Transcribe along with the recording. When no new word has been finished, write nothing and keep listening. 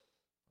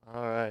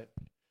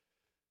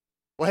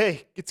Well,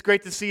 hey, it's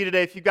great to see you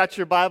today. If you've got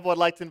your Bible, I'd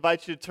like to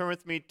invite you to turn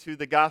with me to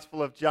the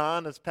Gospel of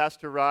John, as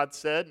Pastor Rod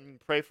said, and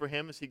pray for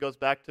him as he goes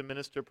back to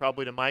minister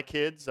probably to my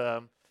kids.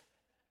 I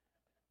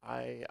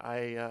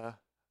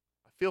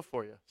feel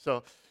for you.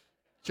 So,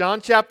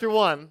 John chapter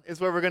 1 is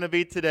where we're going to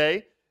be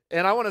today.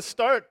 And I want to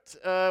start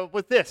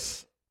with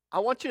this. I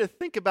want you to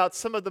think about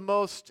some of the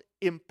most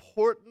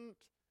important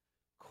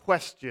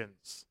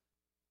questions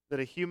that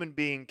a human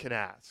being can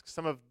ask.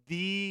 Some of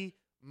the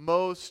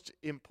most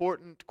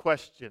important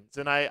questions.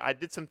 And I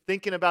did some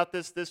thinking about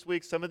this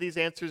week. Some of these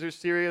answers are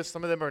serious,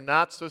 some of them are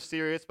not so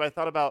serious, but I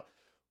thought about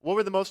what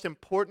were the most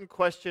important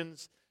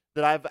questions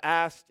that I've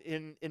asked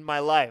in my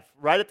life.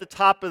 Right at the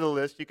top of the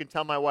list, you can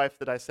tell my wife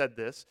that I said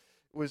this,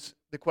 was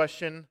the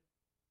question,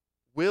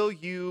 will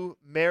you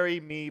marry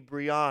me,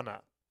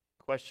 Brianna?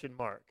 Question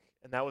mark.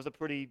 And that was a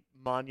pretty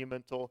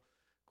monumental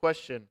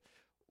question.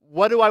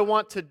 What do I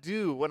want to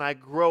do when I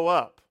grow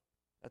up?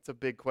 That's a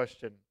big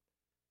question.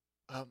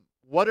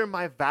 What are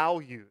my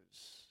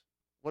values?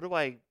 What do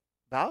I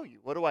value?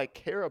 What do I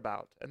care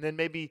about? And then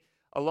maybe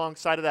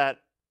alongside of that,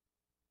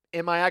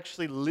 am I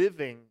actually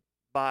living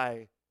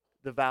by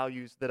the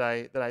values that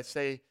I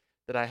say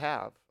that I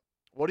have?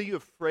 What are you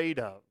afraid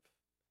of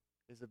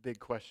is a big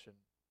question.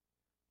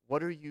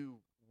 What are you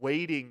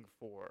waiting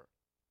for?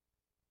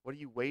 What are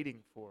you waiting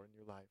for in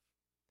your life?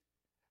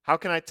 How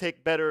can I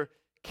take better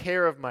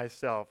care of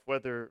myself,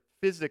 whether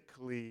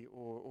physically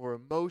or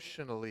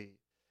emotionally?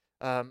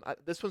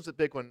 This one's a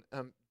big one.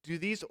 Do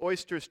these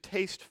oysters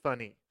taste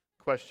funny?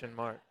 Question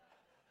mark.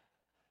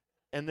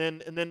 And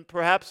then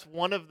perhaps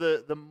one of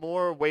the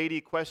more weighty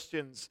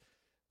questions,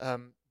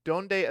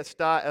 ¿Dónde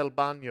está el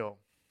baño?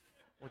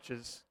 Which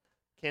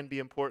can be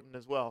important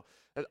as well.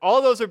 And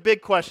all those are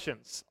big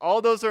questions.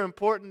 All those are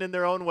important in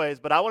their own ways.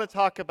 But I want to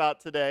talk about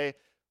today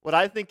what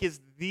I think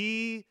is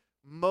the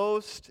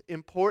most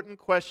important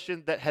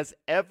question that has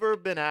ever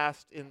been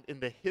asked in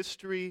the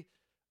history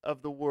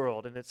of the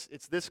world. And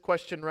it's this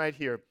question right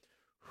here.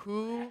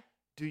 Who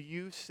do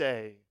you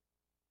say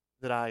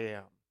that I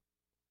am?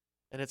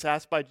 And it's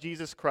asked by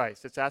Jesus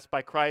Christ. It's asked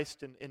by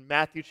Christ in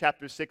Matthew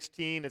chapter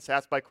 16. It's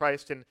asked by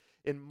Christ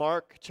in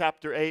Mark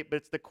chapter 8. But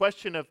it's the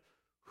question of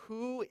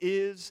who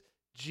is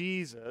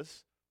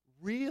Jesus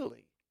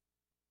really?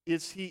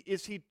 Is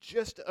he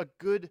just a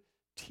good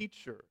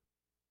teacher?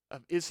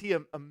 Is he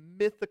a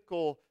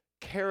mythical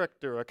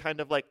character, a kind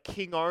of like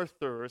King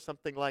Arthur or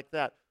something like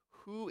that?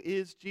 Who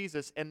is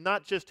Jesus? And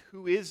not just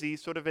who is he,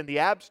 sort of in the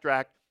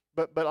abstract,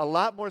 but a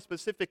lot more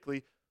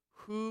specifically,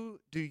 who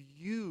do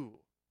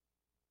you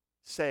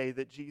say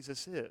that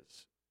Jesus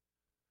is?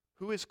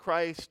 Who is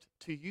Christ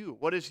to you?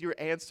 What is your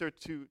answer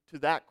to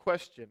that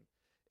question?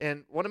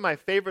 And one of my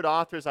favorite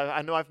authors,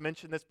 I know I've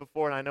mentioned this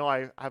before, and I know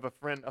I have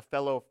a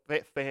fellow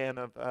fan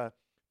of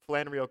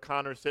Flannery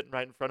O'Connor sitting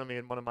right in front of me,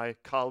 and one of my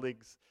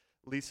colleagues,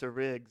 Lisa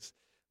Riggs.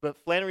 But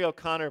Flannery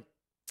O'Connor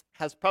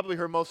has probably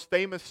her most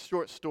famous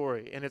short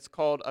story, and it's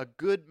called A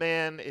Good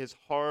Man is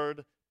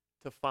Hard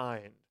to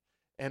Find.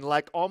 And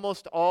like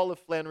almost all of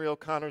Flannery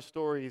O'Connor's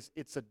stories,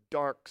 it's a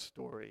dark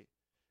story.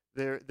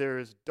 There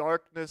is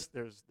darkness,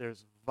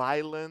 there's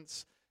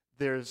violence,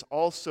 there's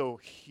also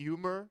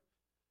humor.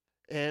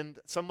 And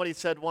somebody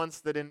said once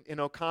that in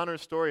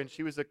O'Connor's story, and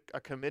she was a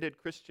committed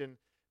Christian,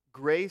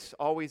 grace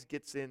always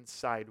gets in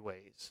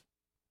sideways.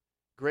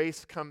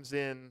 Grace comes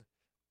in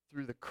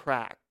through the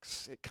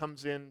cracks. It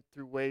comes in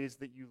through ways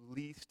that you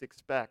least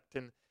expect.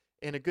 And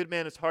A Good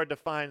Man is Hard to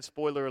Find,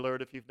 spoiler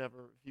alert if you've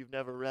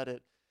never read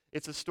it.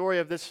 It's a story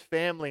of this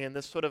family, and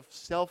this sort of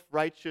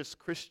self-righteous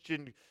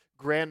Christian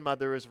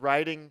grandmother is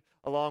riding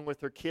along with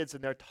her kids,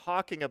 and they're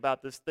talking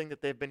about this thing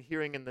that they've been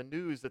hearing in the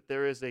news, that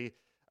there is a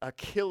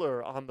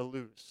killer on the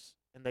loose,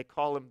 and they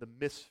call him the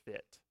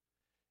misfit.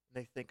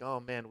 And they think, oh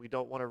man, we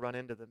don't want to run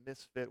into the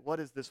misfit. What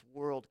is this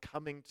world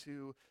coming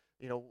to?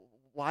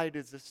 Why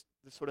does this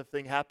sort of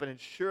thing happen? And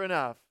sure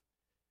enough,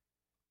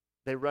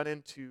 they run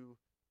into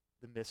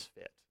the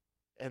misfit.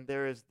 And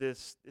there is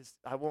this,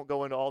 I won't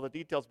go into all the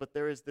details, but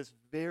there is this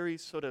very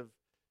sort of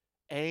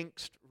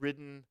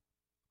angst-ridden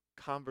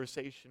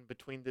conversation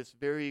between this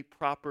very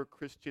proper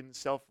Christian,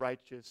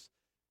 self-righteous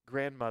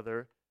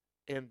grandmother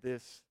and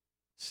this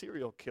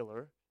serial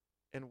killer.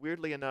 And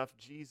weirdly enough,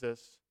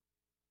 Jesus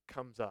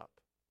comes up.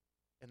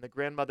 And the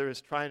grandmother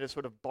is trying to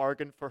sort of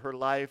bargain for her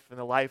life and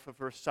the life of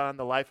her son,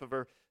 the life of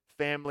her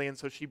family. And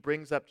so she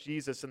brings up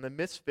Jesus. And the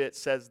misfit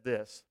says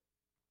this,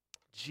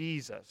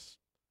 Jesus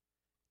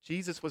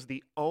was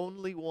the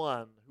only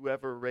one who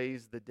ever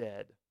raised the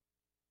dead.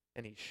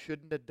 And he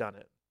shouldn't have done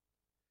it.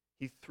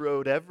 He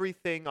throwed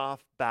everything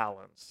off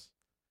balance.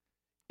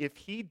 If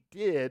he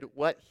did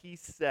what he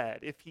said,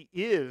 if he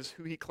is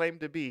who he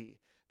claimed to be,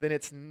 then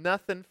it's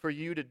nothing for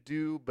you to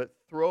do but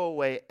throw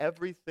away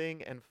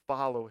everything and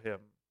follow him.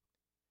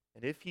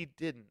 And if he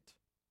didn't,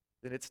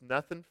 then it's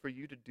nothing for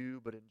you to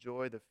do but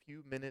enjoy the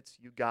few minutes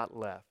you got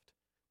left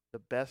the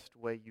best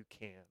way you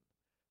can,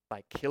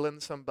 by killing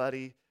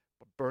somebody,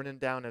 or burning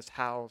down his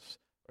house,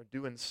 or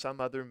doing some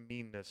other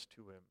meanness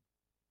to him.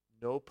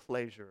 No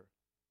pleasure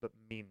but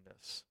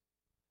meanness.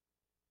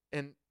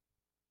 And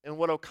And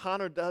what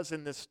O'Connor does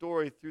in this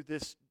story through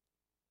this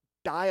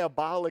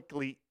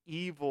diabolically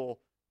evil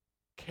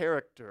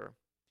character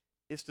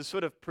is to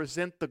sort of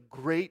present the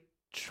great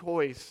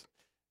choice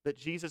that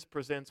Jesus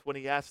presents when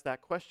he asks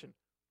that question.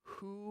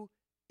 Who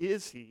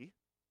is he?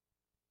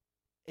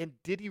 And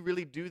did he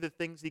really do the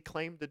things he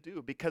claimed to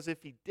do? Because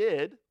if he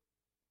did,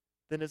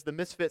 then as the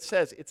Misfit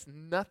says, it's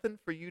nothing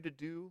for you to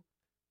do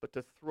but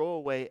to throw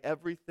away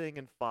everything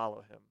and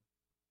follow him.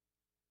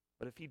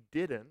 But if he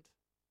didn't,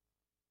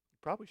 you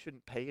probably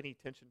shouldn't pay any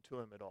attention to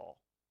him at all.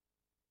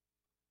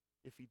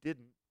 If he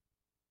didn't,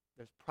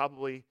 there's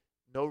probably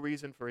no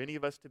reason for any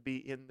of us to be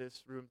in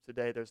this room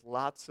today. There's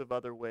lots of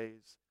other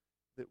ways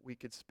that we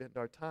could spend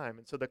our time.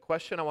 And so the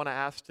question I want to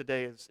ask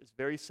today is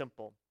very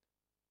simple.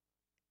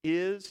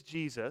 Is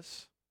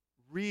Jesus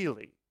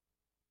really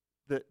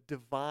the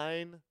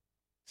divine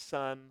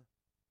Son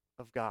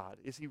of God?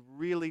 Is he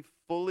really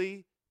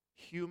fully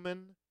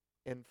human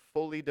and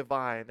fully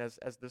divine,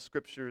 as the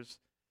scriptures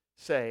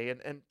say?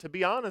 And to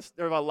be honest,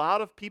 there are a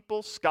lot of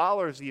people,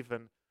 scholars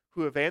even,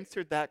 who have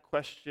answered that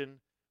question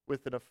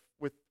with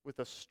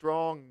a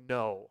strong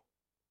no.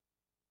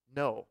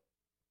 No.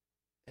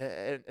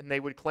 And they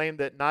would claim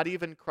that not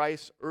even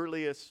Christ's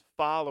earliest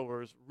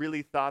followers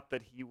really thought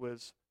that he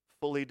was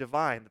fully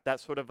divine. That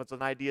sort of was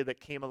an idea that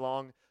came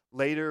along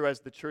later as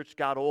the church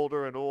got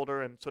older and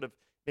older, and sort of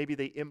maybe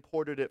they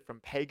imported it from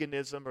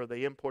paganism or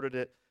they imported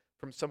it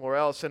from somewhere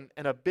else. And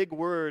a big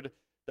word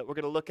that we're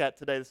going to look at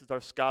today, this is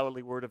our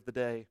scholarly word of the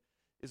day,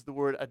 is the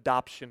word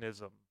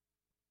adoptionism.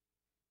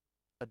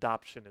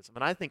 Adoptionism.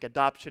 And I think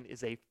adoption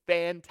is a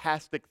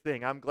fantastic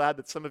thing. I'm glad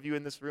that some of you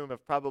in this room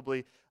have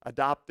probably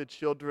adopted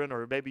children,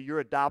 or maybe you're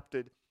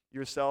adopted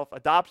yourself.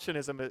 Adoption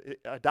is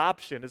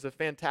a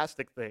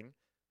fantastic thing.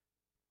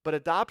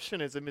 But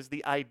adoptionism is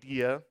the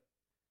idea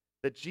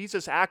that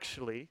Jesus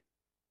actually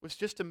was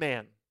just a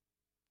man.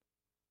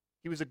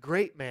 He was a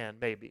great man,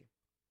 maybe.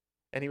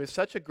 And he was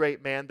such a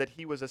great man that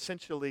he was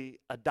essentially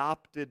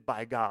adopted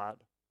by God.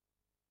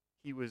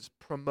 He was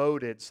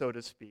promoted, so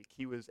to speak.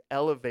 He was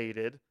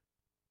elevated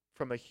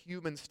from a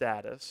human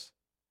status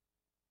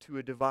to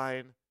a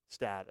divine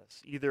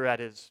status, either at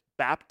his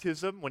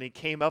baptism when he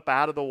came up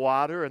out of the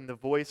water and the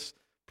voice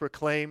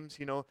proclaims,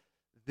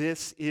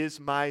 this is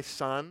my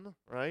son,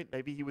 right?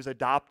 Maybe he was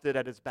adopted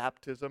at his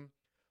baptism,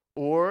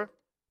 or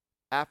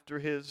after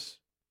his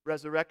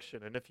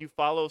resurrection. And if you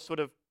follow sort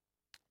of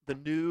the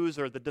news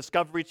or the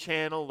Discovery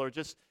Channel or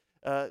just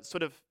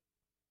sort of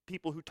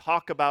people who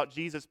talk about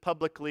Jesus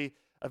publicly,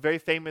 a very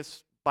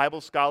famous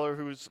Bible scholar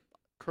who's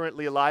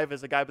currently alive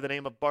is a guy by the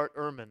name of Bart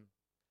Ehrman.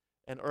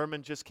 And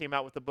Ehrman just came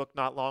out with a book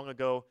not long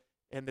ago,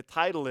 and the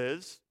title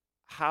is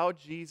How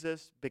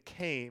Jesus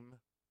Became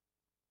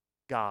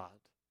God.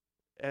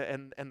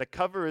 And the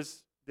cover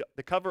is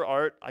the cover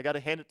art, I got to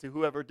hand it to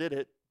whoever did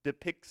it,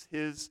 depicts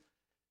his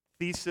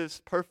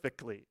thesis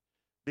perfectly,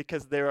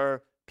 because there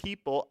are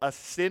people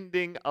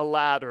ascending a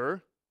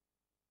ladder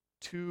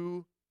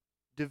to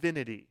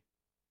divinity.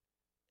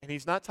 And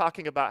he's not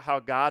talking about how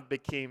God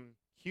became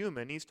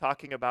human. He's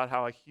talking about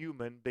how a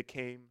human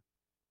became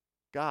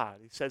God.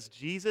 He says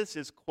Jesus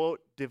is,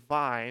 quote,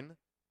 divine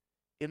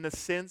in the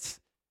sense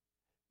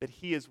that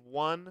he is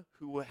one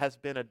who has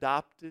been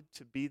adopted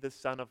to be the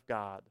Son of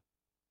God.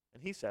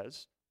 And he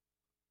says,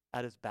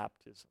 at his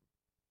baptism.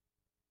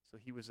 So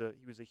he was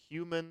a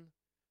human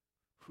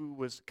who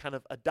was kind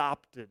of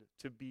adopted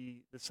to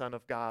be the Son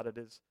of God at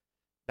his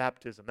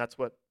baptism. That's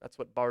what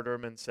Bart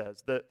Ehrman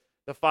says. The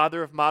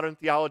father of modern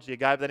theology, a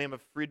guy by the name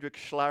of Friedrich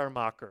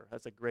Schleiermacher,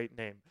 that's a great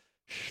name,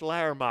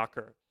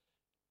 Schleiermacher.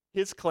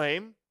 His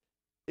claim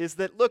is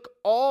that, look,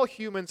 all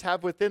humans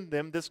have within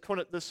them this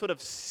sort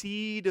of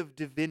seed of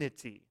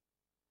divinity.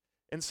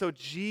 And so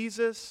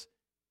Jesus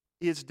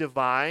is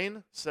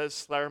divine,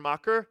 says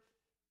Schleiermacher,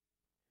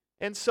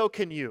 and so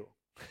can you.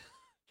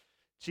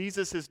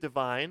 Jesus is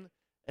divine,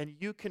 and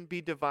you can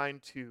be divine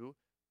too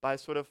by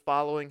sort of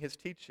following his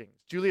teachings.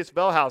 Julius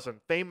Wellhausen,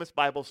 famous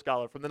Bible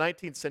scholar from the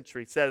 19th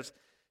century, says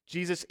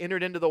Jesus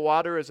entered into the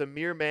water as a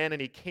mere man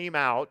and he came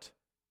out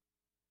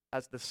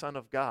as the Son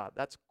of God.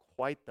 That's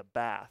quite the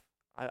bath.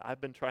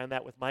 I've been trying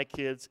that with my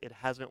kids. It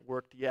hasn't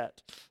worked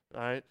yet.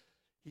 Right?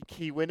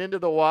 He went into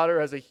the water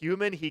as a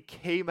human. He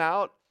came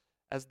out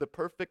as the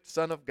perfect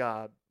Son of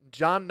God.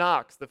 John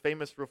Knox, the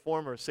famous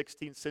reformer,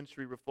 16th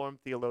century Reformed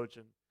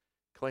theologian,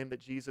 claimed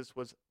that Jesus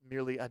was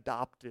merely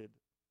adopted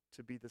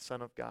to be the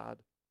Son of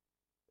God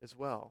as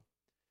well.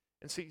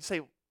 And so you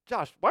say,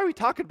 Josh, why are we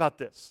talking about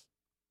this?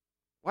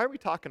 Why are we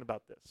talking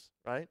about this,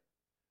 right?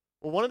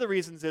 Well, one of the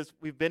reasons is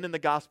we've been in the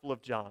Gospel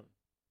of John.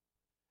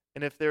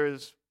 And if there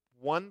is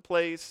one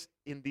place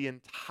in the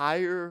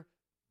entire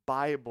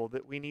Bible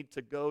that we need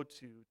to go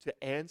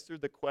to answer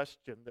the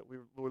question that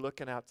we're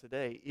looking at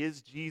today,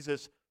 is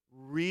Jesus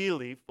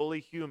really fully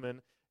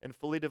human and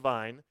fully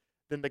divine,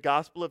 then the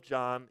Gospel of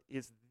John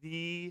is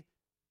the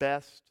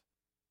best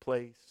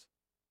place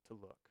to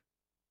look.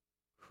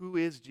 Who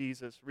is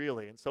Jesus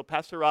really? And so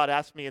Pastor Rod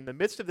asked me in the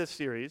midst of this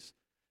series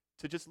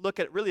to just look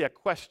at really a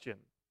question,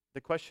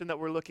 the question that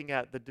we're looking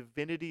at, the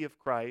divinity of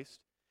Christ,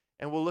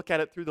 and we'll look at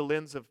it through the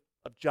lens of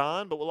of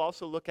John, but we'll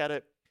also look at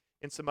it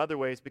in some other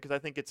ways because I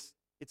think it's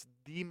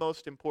the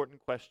most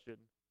important question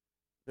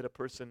that a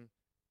person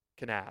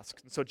can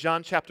ask. And so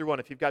John chapter 1,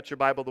 if you've got your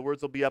Bible, the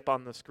words will be up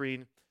on the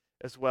screen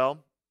as well.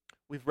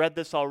 We've read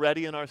this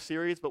already in our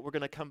series, but we're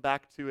going to come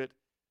back to it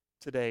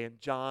today in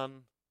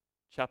John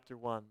chapter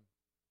 1.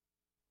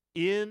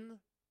 In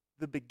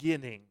the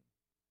beginning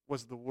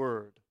was the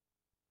Word,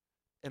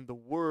 and the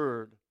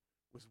Word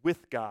was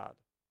with God,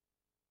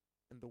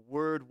 and the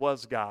Word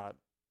was God.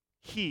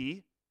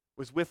 He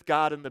was with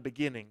God in the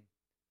beginning.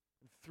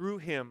 And through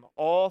him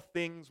all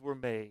things were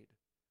made.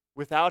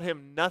 Without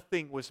him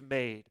nothing was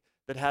made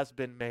that has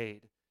been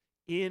made.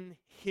 In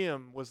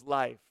him was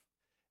life,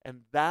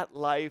 and that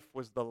life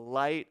was the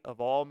light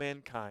of all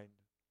mankind.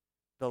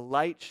 The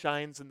light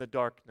shines in the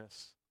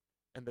darkness,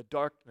 and the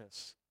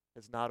darkness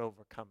has not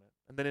overcome it.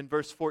 And then in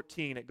verse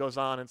 14 it goes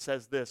on and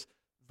says this,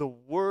 the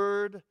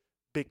Word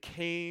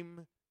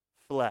became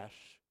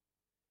flesh,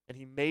 and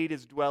he made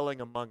his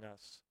dwelling among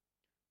us.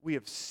 We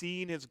have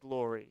seen his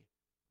glory,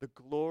 the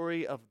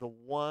glory of the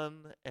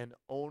one and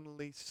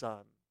only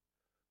Son,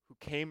 who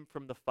came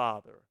from the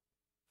Father,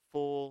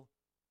 full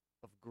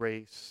of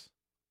grace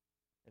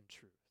and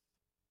truth.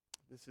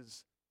 This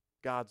is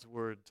God's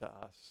word to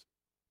us.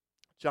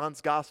 John's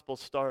gospel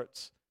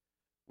starts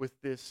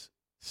with this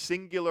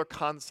singular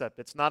concept.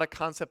 It's not a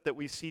concept that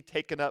we see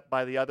taken up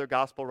by the other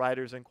gospel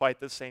writers in quite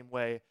the same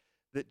way,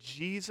 that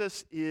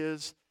Jesus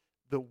is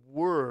the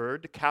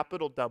Word,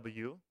 capital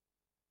W,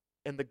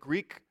 and the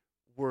Greek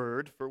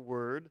word for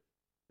word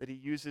that he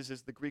uses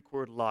is the Greek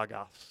word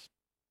logos.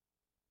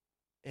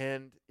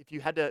 And if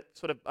you had to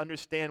sort of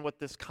understand what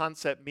this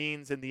concept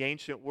means in the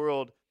ancient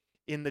world,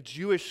 in the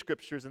Jewish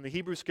scriptures, in the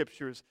Hebrew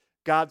scriptures,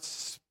 God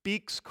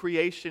speaks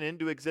creation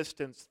into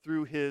existence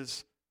through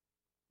his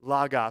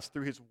logos,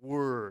 through his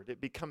word.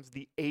 It becomes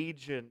the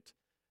agent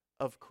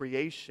of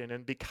creation.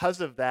 And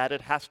because of that,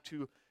 it has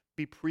to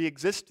be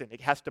pre-existent.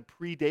 It has to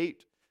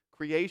predate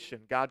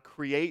creation. God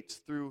creates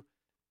through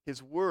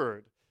his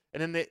word.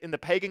 And in the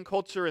pagan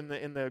culture, in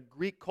the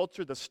Greek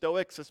culture, the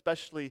Stoics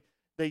especially,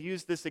 they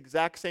use this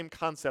exact same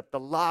concept, the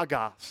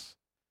logos.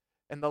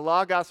 And the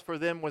logos for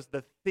them was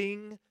the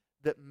thing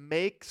that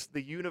makes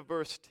the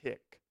universe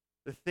tick,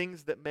 the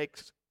things that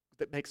makes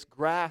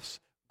grass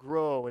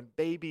grow and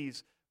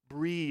babies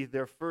breathe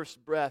their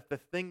first breath, the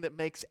thing that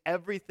makes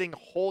everything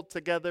hold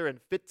together and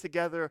fit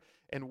together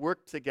and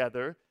work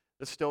together,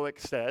 the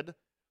Stoics said,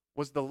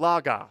 was the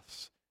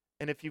logos.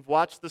 And if you've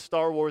watched the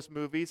Star Wars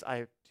movies,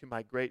 to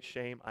my great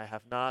shame, I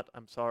have not,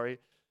 I'm sorry.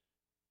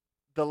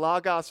 The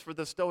logos for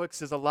the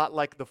Stoics is a lot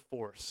like the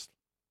Force.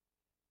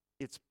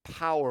 It's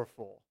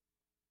powerful,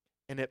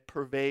 and it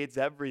pervades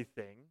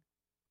everything,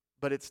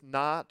 but it's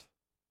not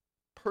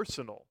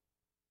personal.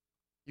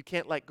 You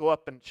can't go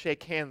up and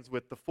shake hands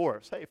with the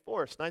Force. Hey,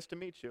 Force, nice to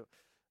meet you.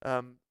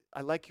 I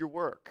like your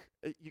work.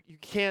 You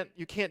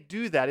can't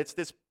do that. It's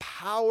this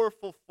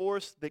powerful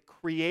force that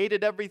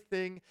created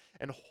everything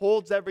and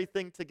holds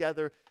everything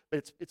together.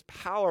 But it's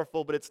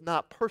powerful, but it's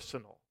not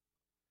personal.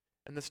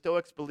 And the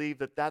Stoics believe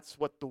that that's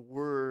what the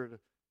word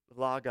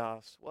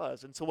logos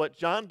was. And so what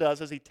John does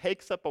is he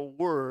takes up a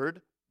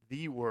word,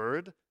 the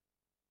word,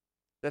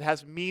 that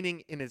has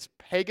meaning in his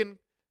pagan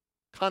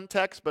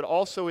context, but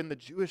also in the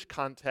Jewish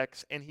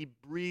context, and he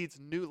breathes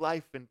new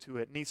life into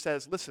it. And he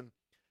says, listen,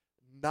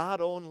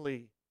 not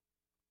only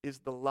is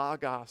the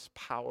logos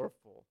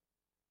powerful,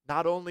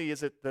 not only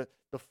is it the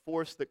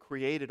force that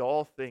created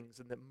all things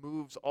and that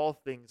moves all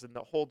things and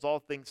that holds all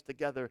things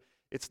together,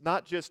 it's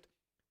not just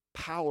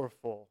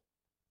powerful,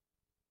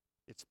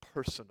 it's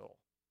personal.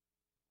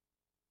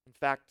 In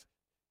fact,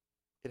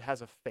 it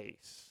has a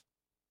face.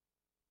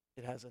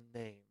 It has a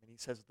name. And he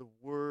says, the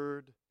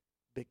Word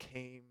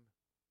became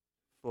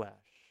flesh.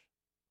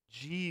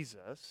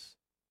 Jesus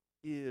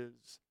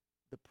is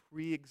the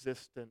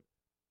pre-existent,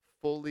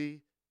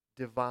 fully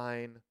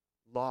divine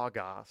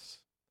logos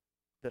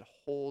that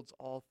holds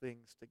all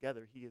things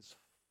together. He is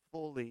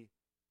fully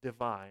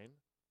divine,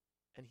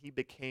 and he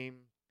became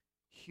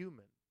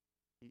human.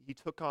 He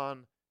took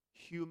on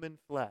human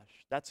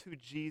flesh. That's who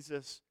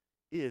Jesus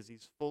is.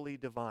 He's fully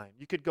divine.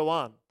 You could go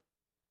on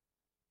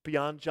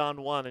beyond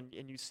John 1,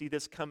 and you see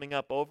this coming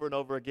up over and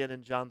over again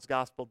in John's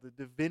gospel, the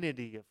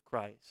divinity of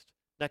Christ.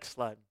 Next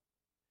slide.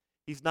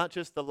 He's not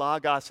just the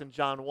logos in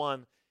John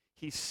 1.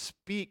 He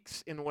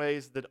speaks in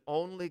ways that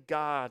only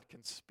God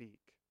can speak.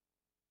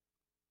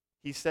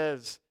 He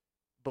says,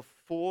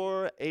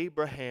 before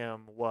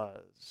Abraham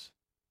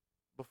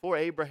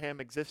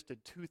existed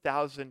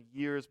 2,000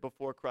 years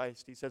before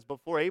Christ, he says,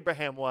 before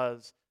Abraham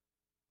was,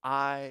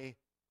 I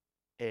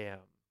am.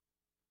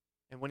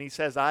 And when he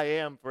says I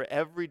am, for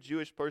every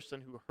Jewish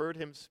person who heard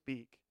him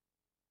speak,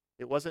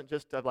 it wasn't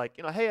just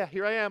hey,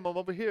 here I am, I'm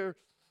over here.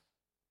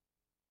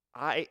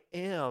 I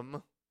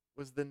am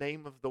was the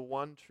name of the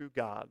one true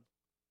God,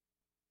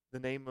 the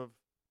name of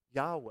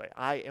Yahweh.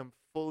 I am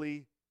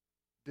fully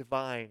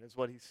divine is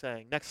what he's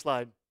saying. Next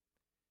slide.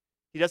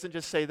 He doesn't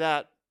just say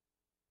that.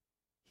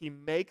 He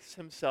makes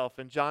himself,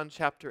 in John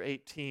chapter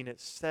 18, it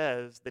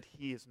says that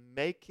he is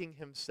making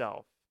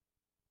himself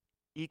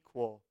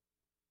equal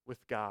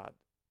with God.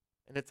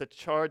 And it's a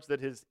charge that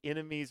his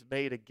enemies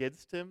made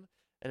against him,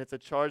 and it's a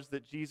charge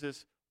that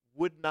Jesus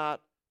would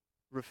not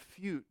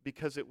refute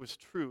because it was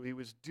true. He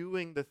was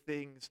doing the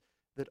things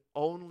that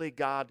only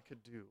God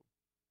could do.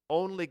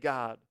 Only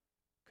God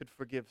could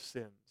forgive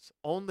sins.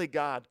 Only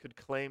God could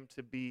claim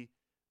to be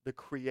the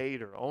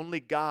creator. Only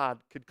God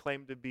could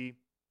claim to be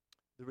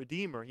the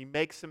redeemer. He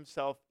makes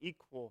himself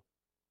equal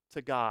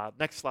to God.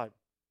 Next slide.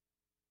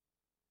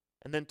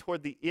 And then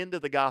toward the end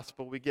of the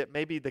gospel, we get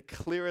maybe the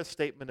clearest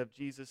statement of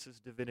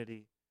Jesus'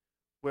 divinity,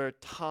 where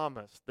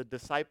Thomas, the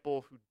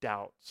disciple who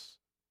doubts,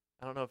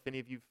 I don't know if any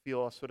of you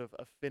feel a sort of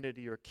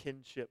affinity or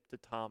kinship to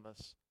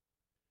Thomas.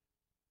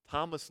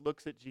 Thomas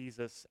looks at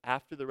Jesus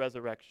after the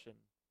resurrection.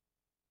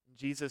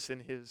 Jesus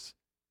in his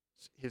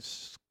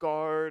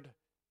scarred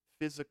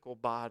physical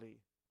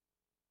body.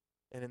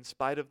 And in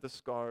spite of the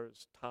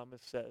scars,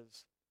 Thomas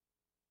says,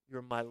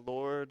 "You're my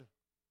Lord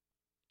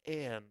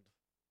and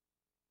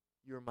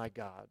you're my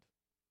God."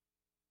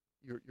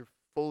 You're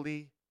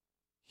fully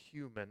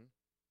human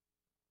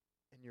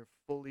and you're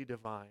fully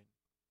divine.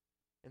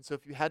 And so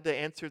if you had to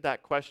answer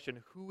that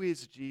question, who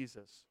is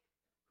Jesus?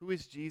 Who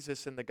is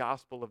Jesus in the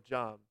Gospel of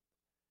John?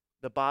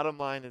 The bottom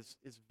line is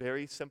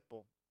very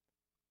simple.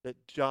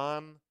 That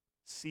John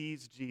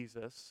sees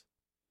Jesus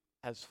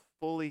as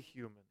fully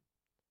human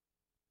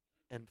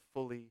and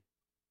fully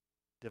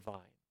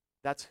divine.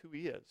 That's who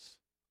he is.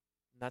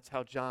 And that's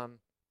how John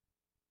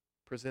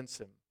presents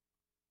him.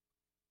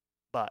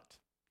 But,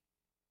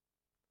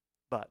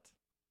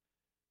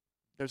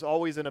 there's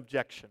always an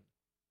objection.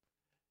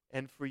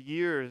 And for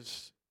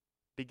years,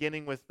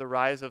 beginning with the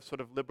rise of sort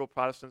of liberal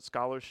Protestant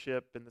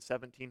scholarship in the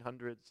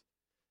 1700s,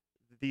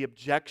 the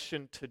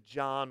objection to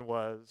John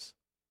was,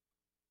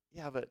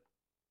 yeah, but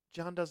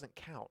John doesn't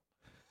count.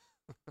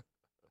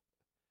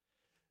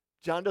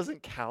 John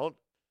doesn't count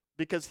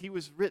because he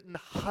was written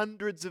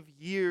hundreds of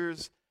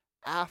years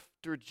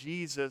after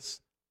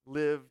Jesus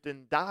lived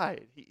and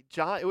died.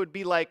 It would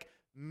be like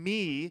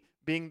me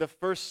being the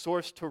first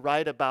source to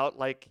write about,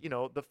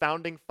 the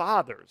founding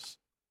fathers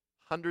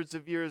hundreds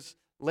of years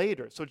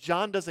later. So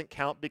John doesn't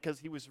count because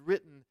he was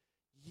written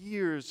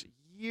years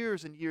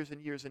and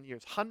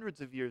years,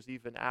 hundreds of years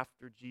even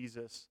after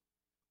Jesus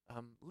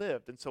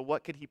lived. And so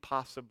what could he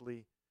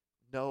possibly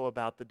know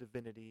about the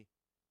divinity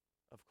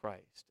of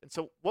Christ? And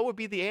so what would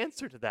be the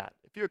answer to that?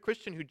 If you're a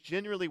Christian who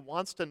genuinely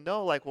wants to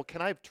know,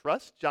 can I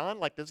trust John?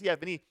 Does he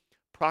have any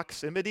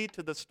proximity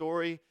to the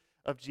story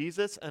of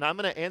Jesus? And I'm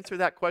going to answer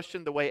that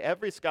question the way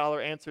every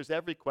scholar answers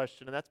every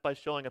question, and that's by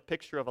showing a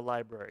picture of a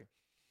library.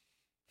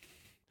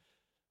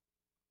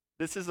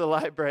 This is a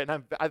library, and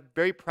I'm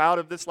very proud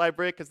of this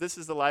library because this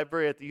is the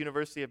library at the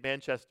University of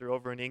Manchester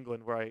over in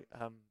England where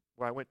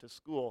I went to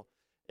school.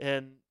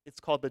 And it's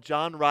called the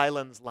John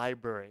Rylands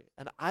Library.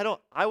 And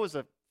I was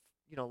a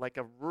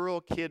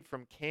rural kid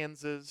from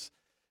Kansas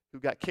who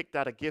got kicked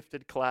out of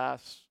gifted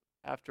class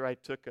after I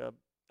took a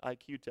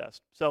IQ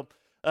test. So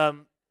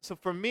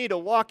for me to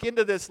walk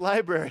into this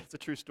library, it's a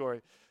true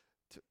story.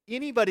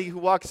 Anybody who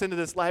walks into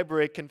this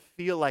library can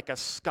feel like a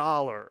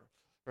scholar,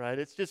 right?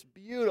 It's just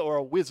beautiful, or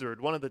a wizard,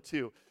 one of the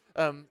two.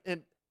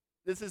 And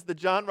this is the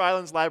John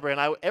Rylands Library.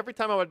 And every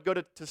time I would go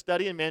to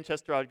study in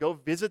Manchester, I would go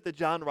visit the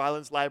John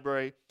Rylands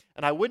Library.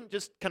 And I wouldn't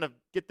just kind of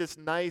get this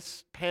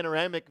nice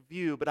panoramic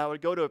view, but I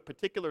would go to a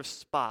particular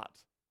spot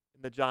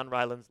in the John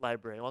Rylands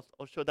Library.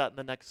 I'll show that in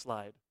the next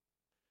slide.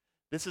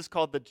 This is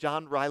called the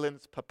John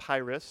Rylands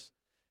Papyrus.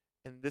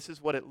 And this is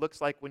what it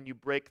looks like when you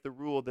break the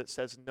rule that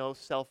says no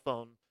cell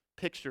phone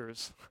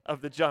pictures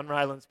of the John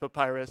Rylands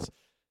Papyrus.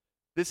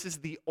 This is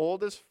the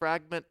oldest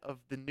fragment of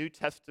the New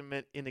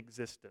Testament in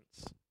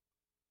existence.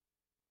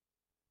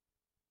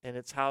 And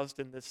it's housed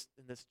in this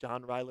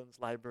John Rylands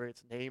Library.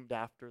 It's named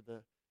after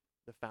the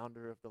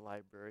founder of the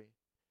library.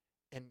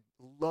 And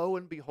lo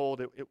and behold,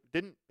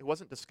 it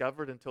wasn't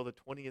discovered until the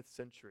 20th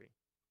century.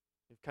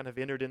 We've kind of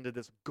entered into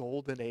this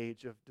golden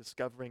age of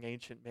discovering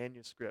ancient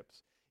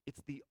manuscripts.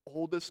 It's the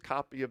oldest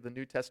copy of the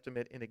New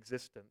Testament in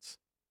existence.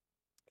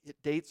 It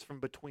dates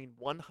from between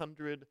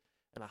 100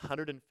 and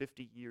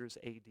 150 years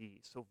AD,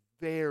 so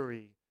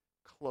very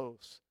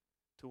close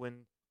to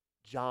when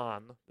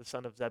John, the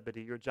son of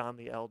Zebedee, or John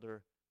the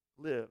Elder,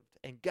 lived.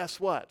 And guess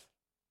what?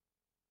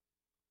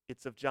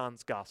 It's of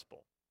John's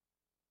gospel.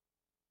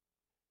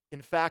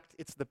 In fact,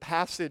 it's the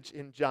passage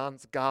in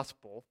John's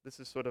gospel. This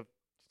is so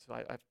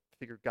I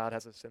figure God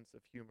has a sense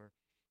of humor,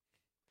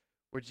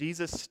 where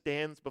Jesus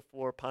stands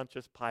before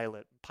Pontius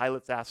Pilate.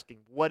 Pilate's asking,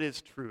 what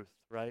is truth,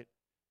 right?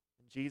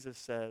 And Jesus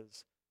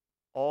says,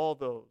 all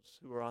those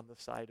who are on the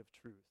side of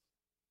truth,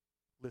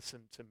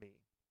 listen to me.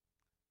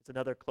 It's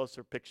another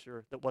closer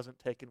picture that wasn't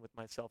taken with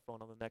my cell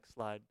phone on the next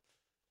slide.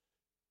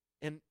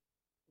 And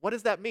what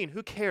does that mean?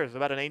 Who cares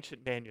about an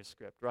ancient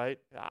manuscript, right?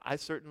 I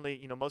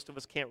certainly, most of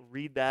us can't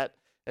read that.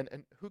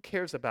 And who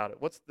cares about it?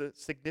 What's the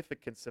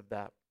significance of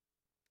that?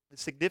 The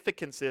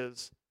significance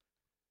is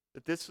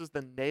that this was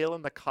the nail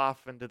in the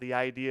coffin to the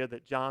idea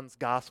that John's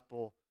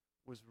gospel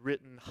was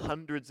written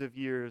hundreds of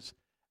years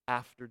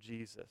after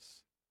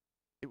Jesus.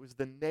 It was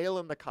the nail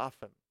in the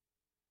coffin.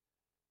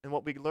 And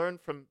what we learn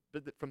from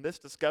this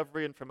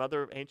discovery and from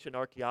other ancient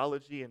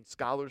archaeology and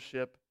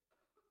scholarship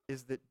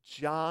is that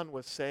John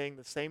was saying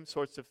the same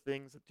sorts of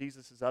things that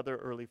Jesus' other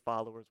early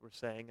followers were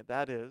saying, and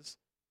that is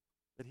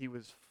that he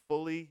was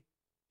fully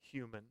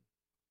human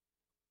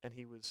and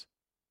he was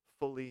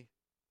fully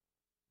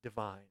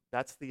divine.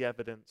 That's the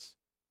evidence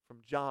from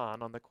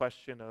John on the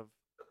question of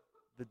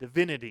the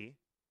divinity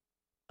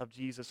of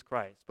Jesus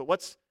Christ. But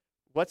what's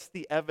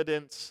the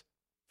evidence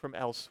from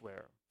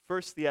elsewhere?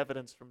 First, the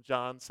evidence from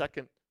John.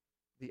 Second,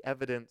 the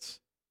evidence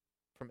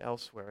from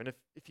elsewhere. And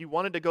if you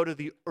wanted to go to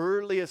the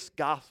earliest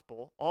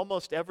gospel,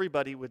 almost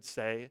everybody would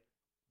say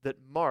that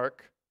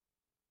Mark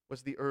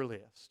was the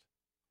earliest.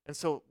 And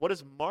so what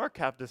does Mark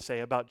have to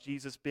say about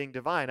Jesus being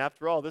divine?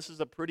 After all, this is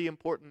a pretty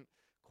important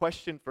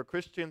question for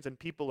Christians, and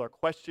people are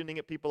questioning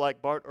it. People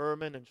like Bart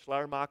Ehrman and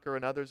Schleiermacher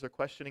and others are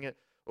questioning it.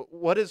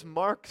 What does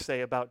Mark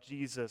say about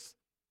Jesus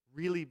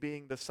really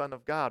being the Son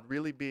of God,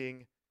 really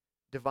being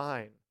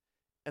divine?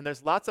 And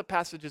there's lots of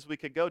passages we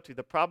could go to.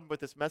 The problem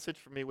with this message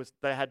for me was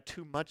that I had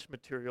too much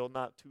material,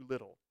 not too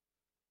little.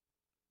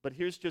 But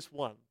here's just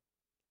one.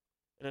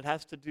 And it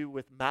has to do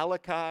with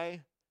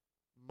Malachi,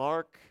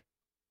 Mark,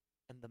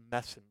 and the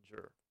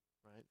messenger.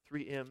 Right?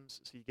 3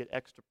 M's, so you get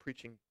extra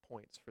preaching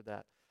points for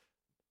that.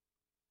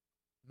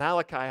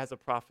 Malachi has a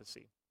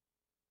prophecy.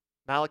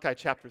 Malachi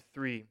chapter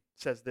 3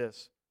 says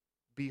this,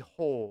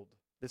 "Behold,"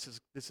 this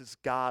is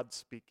God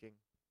speaking.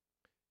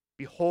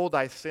 "Behold,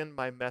 I send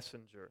my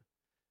messenger,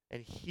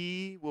 and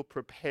he will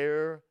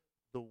prepare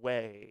the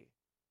way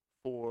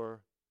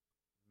for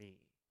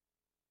me."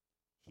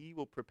 He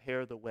will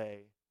prepare the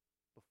way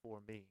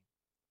before me.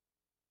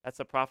 That's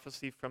a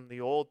prophecy from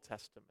the Old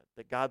Testament,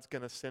 that God's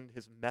going to send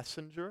his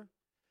messenger,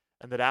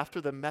 and that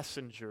after the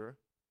messenger,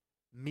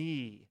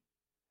 me,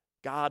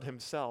 God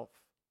himself,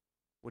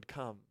 would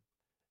come.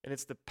 And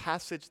it's the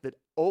passage that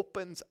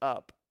opens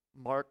up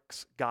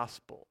Mark's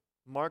gospel.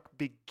 Mark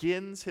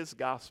begins his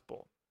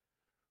gospel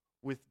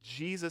with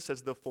Jesus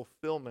as the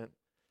fulfillment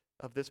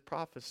of this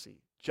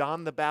prophecy.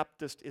 John the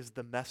Baptist is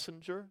the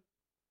messenger,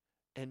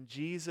 and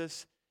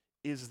Jesus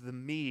is the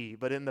me.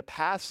 But in the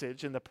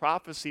passage, in the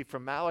prophecy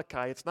from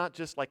Malachi, it's not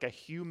just like a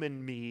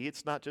human me.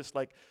 It's not just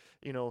like,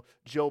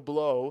 Joe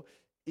Blow.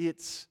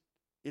 It's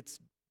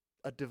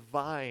a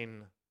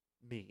divine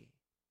me.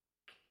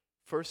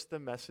 First the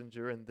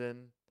messenger, and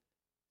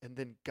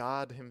then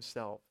God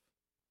himself.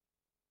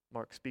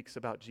 Mark speaks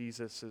about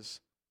Jesus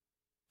as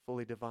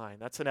fully divine.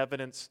 That's an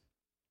evidence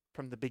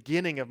from the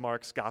beginning of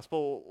Mark's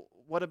gospel.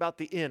 What about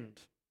the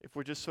end? If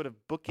we're just sort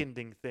of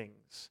bookending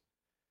things,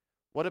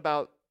 what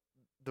about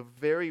the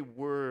very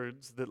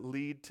words that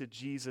lead to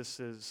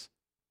Jesus'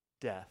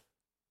 death?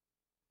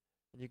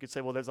 And you could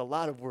say, well, there's a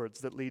lot of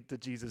words that lead to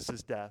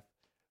Jesus' death,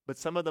 but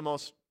some of the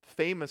most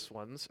famous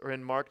ones are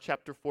in Mark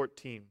chapter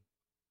 14.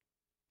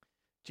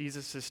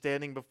 Jesus is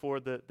standing before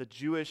the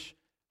Jewish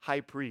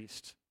high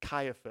priest,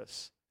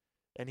 Caiaphas,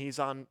 and he's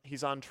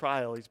on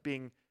trial. He's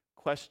being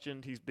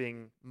questioned, he's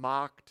being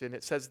mocked, and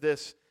it says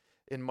this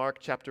in Mark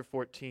chapter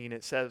 14.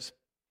 It says,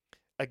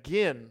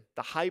 "Again,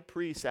 the high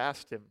priest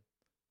asked him,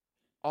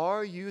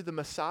 'Are you the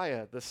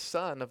Messiah, the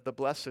Son of the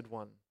Blessed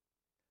One?'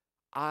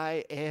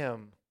 'I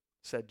am,'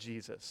 said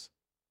Jesus,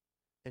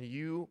 'and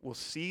you will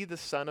see the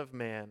Son of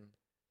Man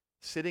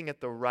sitting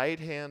at the right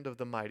hand of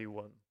the Mighty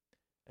One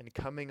and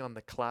coming on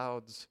the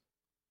clouds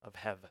of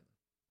heaven.'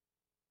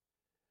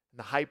 And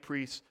the high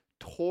priest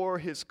tore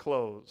his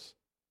clothes.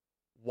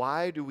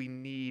 'Why do we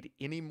need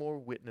any more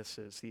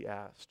witnesses?' he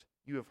asked.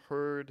 'You have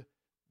heard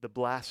the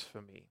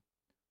blasphemy.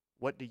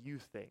 What do you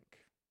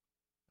think?'"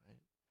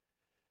 Right?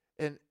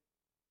 And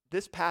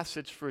this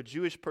passage, for a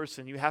Jewish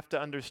person, you have to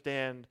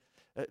understand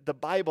the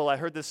Bible. I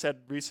heard this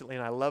said recently,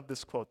 and I love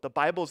this quote. The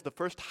Bible is the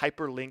first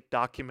hyperlinked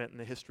document in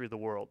the history of the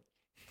world.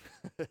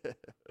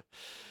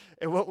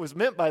 And what was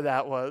meant by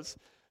that was,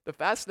 the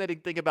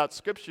fascinating thing about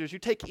Scripture is you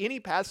take any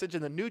passage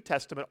in the New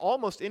Testament,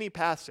 almost any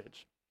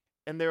passage,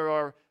 and there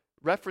are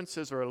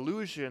references or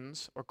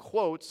allusions or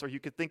quotes, or you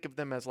could think of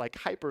them as like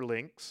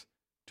hyperlinks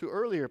to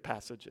earlier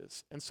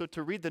passages. And so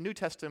to read the New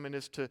Testament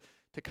is to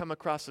come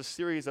across a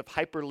series of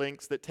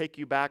hyperlinks that take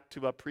you back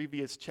to a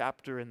previous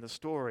chapter in the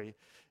story.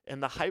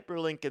 And the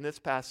hyperlink in this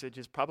passage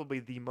is probably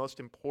the most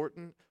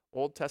important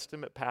Old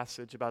Testament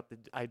passage about the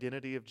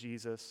identity of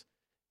Jesus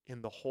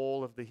in the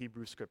whole of the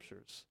Hebrew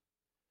Scriptures.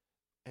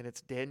 And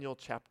it's Daniel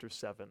chapter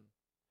 7.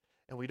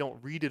 And we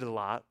don't read it a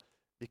lot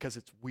because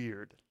it's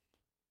weird.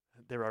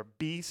 There are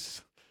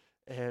beasts,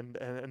 and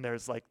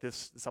there's like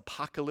this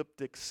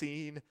apocalyptic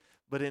scene.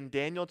 But in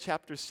Daniel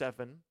chapter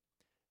 7,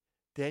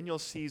 Daniel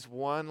sees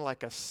one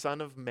like a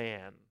son of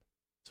man.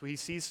 So he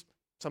sees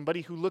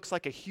somebody who looks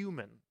like a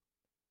human,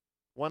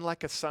 one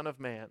like a son of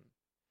man.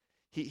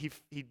 He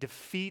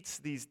defeats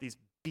these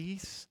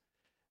beasts,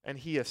 and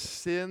he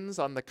ascends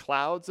on the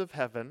clouds of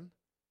heaven,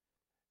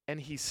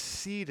 and he's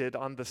seated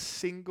on the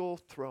single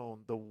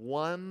throne, the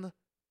one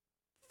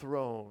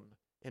throne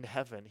in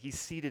heaven. He's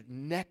seated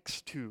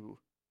next to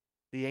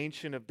the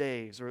Ancient of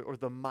Days or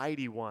the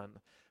Mighty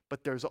One,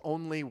 but there's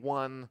only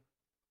one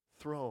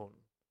throne.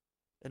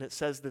 And it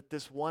says that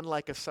this one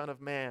like a son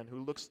of man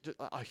who looks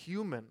a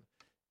human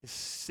is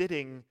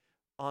sitting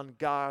on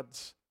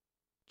God's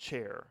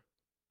chair.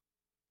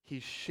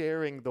 He's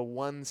sharing the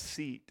one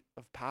seat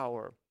of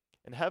power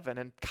in heaven.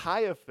 And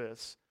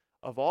Caiaphas,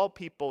 of all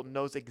people,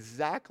 knows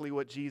exactly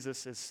what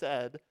Jesus has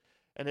said.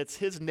 And it's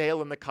his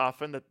nail in the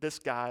coffin that this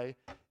guy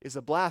is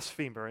a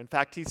blasphemer. In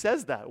fact, he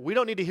says that. We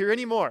don't need to hear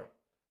any more.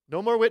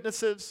 No more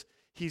witnesses.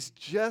 He's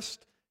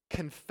just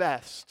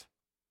confessed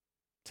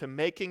to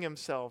making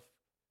himself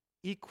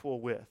equal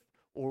with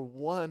or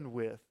one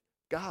with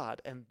God.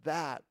 And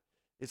that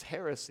is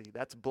heresy.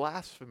 That's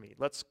blasphemy.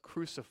 Let's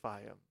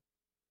crucify him.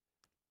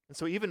 And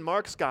so even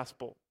Mark's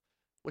gospel,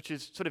 which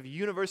is sort of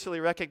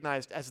universally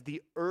recognized as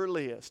the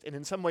earliest and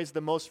in some ways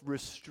the most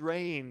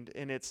restrained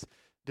in its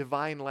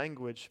divine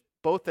language,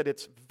 both at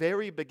its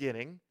very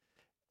beginning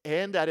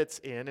and at its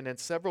end, and in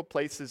several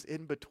places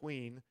in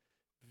between,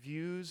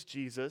 views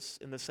Jesus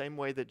in the same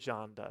way that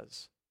John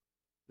does,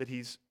 that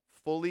he's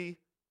fully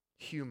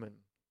human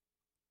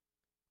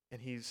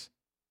and he's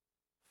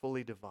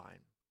fully divine.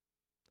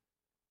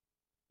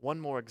 One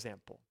more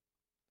example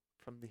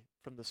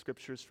from the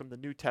scriptures, from the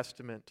New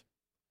Testament,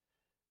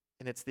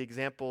 and it's the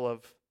example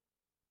of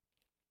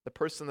the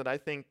person that I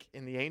think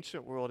in the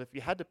ancient world, if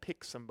you had to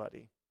pick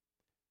somebody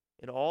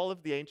in all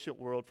of the ancient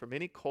world, from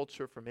any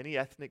culture, from any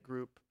ethnic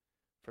group,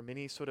 from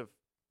any sort of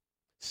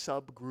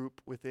subgroup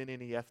within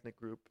any ethnic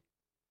group,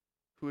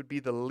 who would be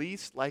the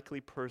least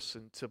likely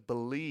person to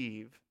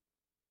believe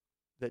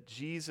that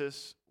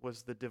Jesus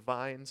was the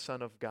divine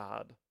Son of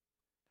God,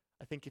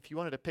 I think if you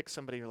wanted to pick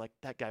somebody, you're like,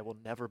 that guy will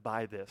never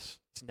buy this.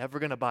 He's never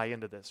going to buy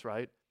into this,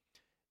 right?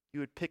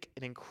 You would pick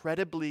an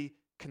incredibly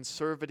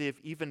conservative,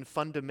 even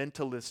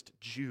fundamentalist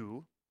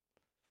Jew,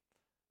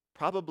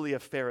 probably a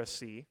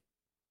Pharisee,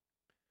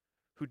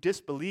 who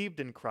disbelieved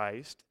in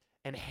Christ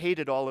and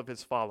hated all of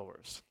his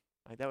followers.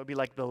 Right? That would be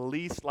like the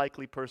least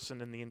likely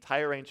person in the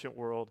entire ancient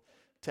world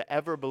to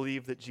ever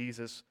believe that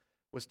Jesus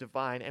was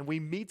divine. And we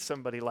meet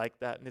somebody like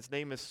that, and his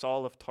name is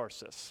Saul of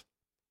Tarsus.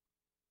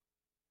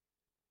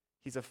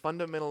 He's a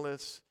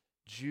fundamentalist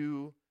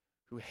Jew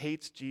who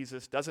hates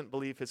Jesus, doesn't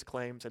believe his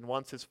claims, and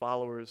wants his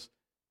followers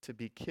to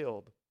be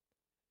killed.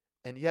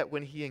 And yet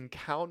when he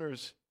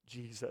encounters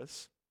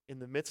Jesus in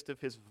the midst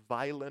of his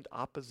violent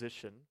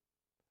opposition,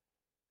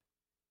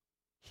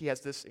 he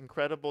has this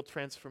incredible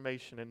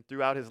transformation. And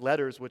throughout his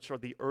letters, which are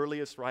the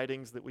earliest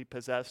writings that we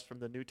possess from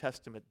the New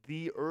Testament,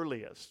 the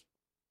earliest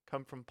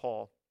come from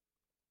Paul,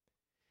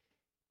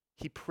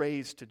 he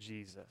prays to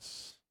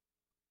Jesus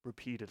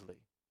repeatedly.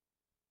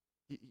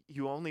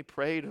 You only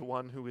pray to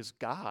one who is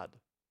God.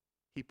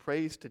 He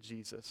prays to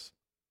Jesus.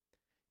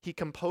 He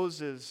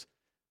composes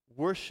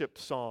worship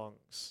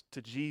songs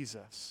to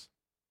Jesus.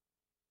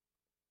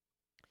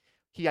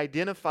 He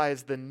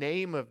identifies the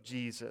name of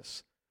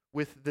Jesus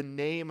with the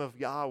name of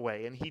Yahweh,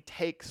 and he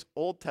takes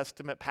Old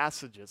Testament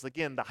passages,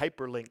 again, the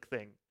hyperlink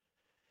thing,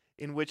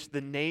 in which the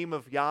name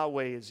of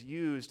Yahweh is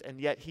used, and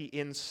yet he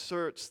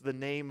inserts the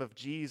name of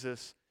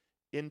Jesus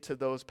into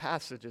those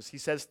passages. He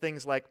says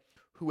things like,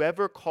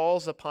 whoever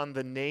calls upon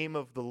the name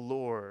of the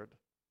Lord,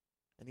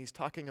 and he's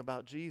talking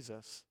about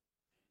Jesus,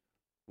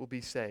 will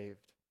be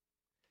saved.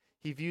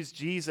 He views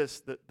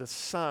Jesus, the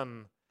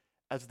Son,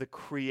 as the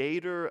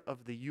creator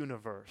of the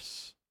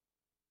universe,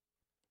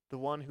 the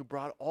one who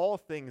brought all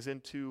things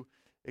into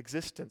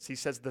existence. He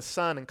says the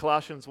Son in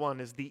Colossians 1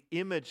 is the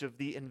image of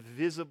the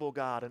invisible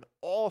God, and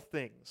all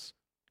things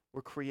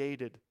were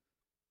created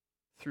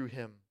through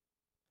him.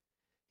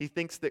 He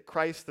thinks that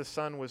Christ the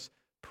Son was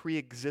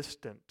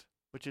pre-existent,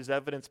 which is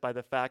evidenced by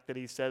the fact that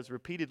he says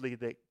repeatedly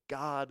that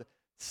God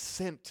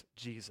sent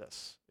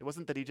Jesus. It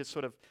wasn't that he just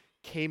sort of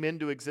came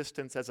into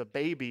existence as a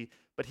baby,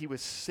 but he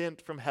was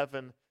sent from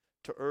heaven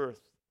to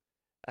earth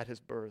at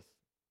his birth.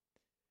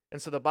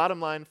 And so the bottom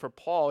line for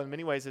Paul in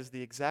many ways is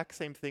the exact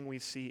same thing we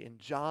see in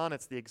John.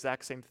 It's the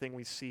exact same thing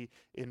we see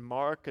in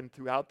Mark and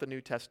throughout the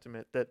New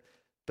Testament, that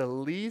the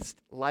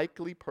least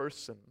likely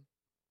person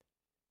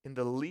in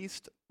the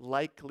least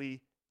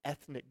likely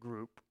ethnic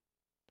group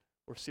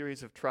or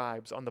series of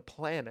tribes on the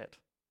planet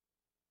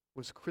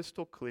was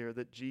crystal clear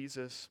that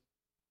Jesus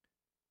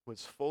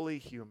was fully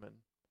human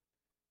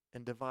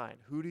and divine.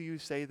 Who do you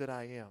say that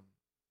I am?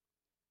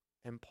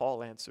 And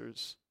Paul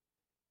answers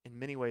in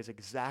many ways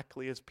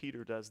exactly as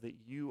Peter does, that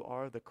you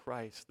are the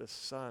Christ, the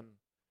Son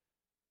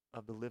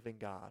of the living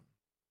God.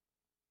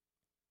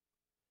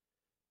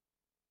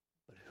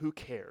 But who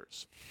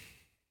cares?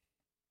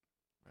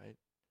 Right?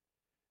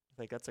 I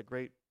think that's a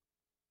great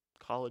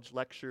college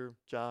lecture,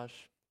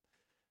 Josh.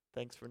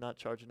 Thanks for not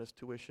charging us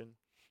tuition.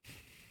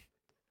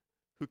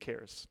 Who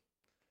cares?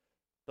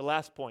 The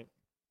last point,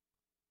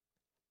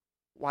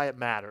 why it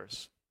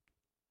matters.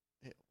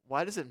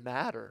 Why does it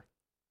matter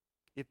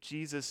if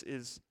Jesus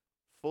is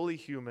fully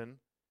human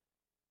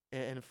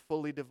and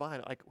fully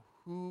divine? Like,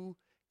 who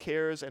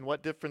cares, and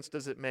what difference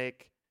does it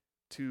make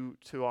to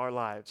our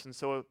lives? And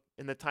so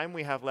in the time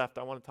we have left,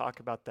 I want to talk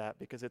about that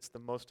because it's the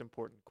most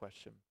important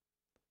question.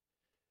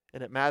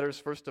 And it matters,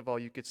 first of all,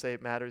 you could say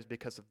it matters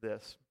because of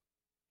this,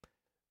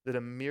 that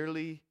a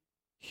merely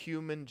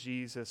human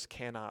Jesus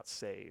cannot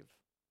save.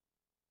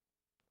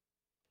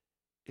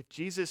 If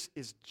Jesus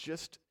is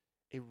just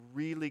a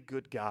really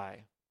good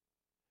guy,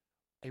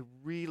 a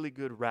really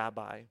good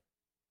rabbi,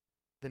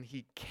 then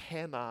he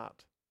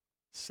cannot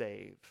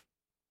save.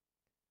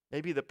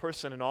 Maybe the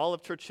person in all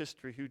of church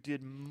history who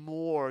did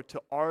more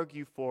to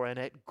argue for and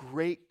at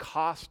great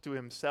cost to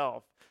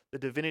himself the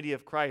divinity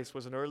of Christ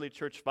was an early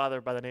church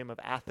father by the name of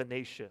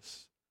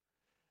Athanasius.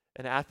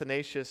 And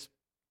Athanasius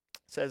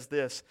says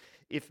this: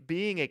 if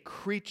being a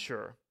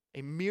creature,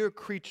 a mere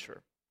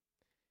creature,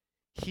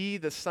 he,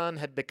 the Son,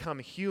 had become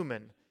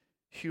human,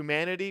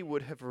 humanity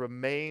would have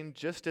remained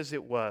just as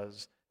it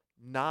was,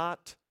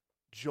 not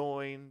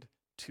joined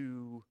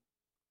to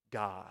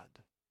God.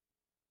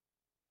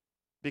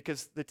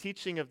 Because the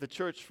teaching of the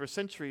church for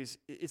centuries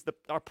is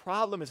our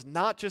problem is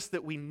not just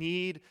that we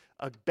need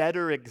a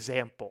better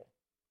example.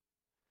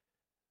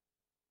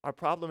 Our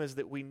problem is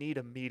that we need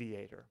a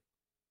mediator.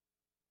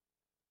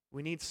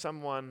 We need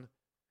someone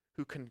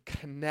who can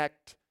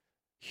connect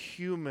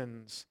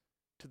humans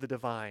to the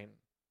divine.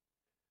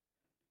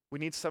 We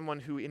need someone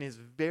who, in his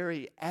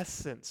very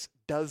essence,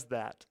 does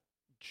that,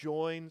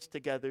 joins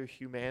together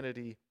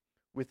humanity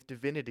with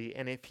divinity.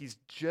 And if he's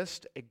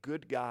just a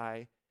good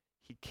guy,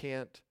 he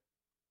can't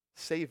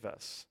save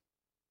us.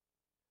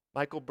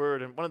 Michael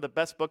Bird, and one of the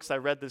best books I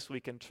read this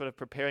week in sort of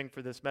preparing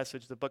for this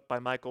message, the book by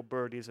Michael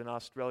Bird. He's an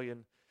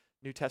Australian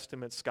New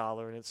Testament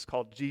scholar, and it's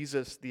called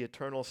Jesus, the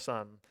Eternal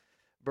Son.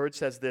 Bird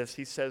says this,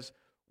 he says,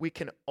 we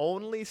can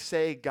only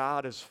say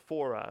God is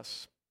for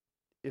us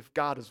if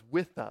God is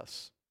with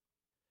us.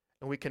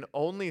 And we can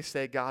only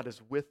say God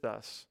is with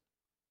us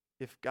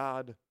if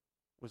God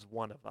was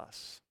one of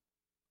us.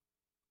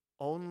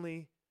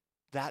 Only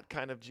that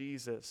kind of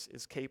Jesus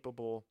is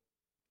capable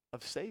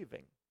of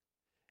saving.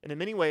 And in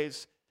many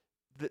ways,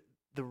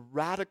 the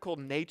radical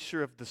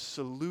nature of the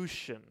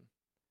solution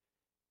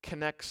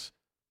connects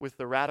with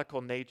the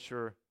radical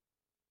nature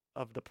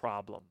of the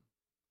problem.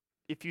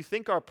 If you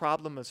think our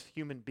problem as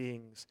human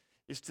beings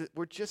is that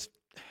we're just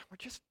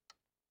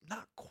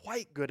not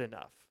quite good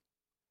enough,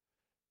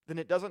 then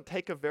it doesn't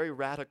take a very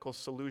radical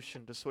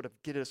solution to sort of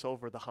get us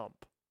over the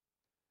hump.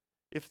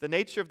 If the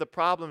nature of the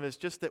problem is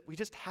just that we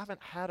just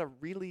haven't had a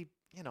really,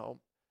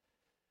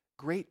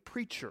 great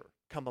preacher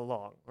come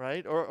along,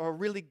 right? Or a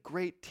really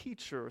great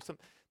teacher or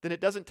something, then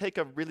it doesn't take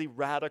a really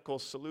radical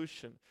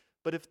solution.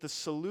 But if the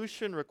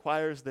solution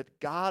requires that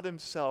God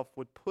himself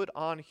would put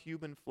on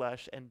human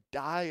flesh and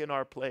die in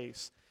our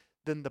place,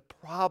 then the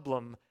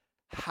problem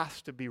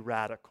has to be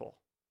radical.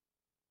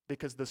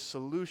 Because the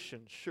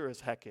solution sure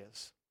as heck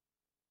is.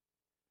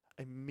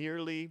 A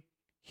merely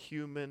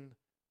human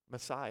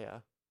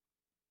Messiah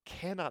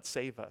cannot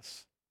save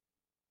us,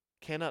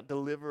 cannot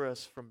deliver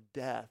us from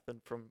death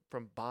and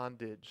from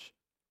bondage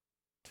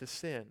to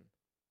sin.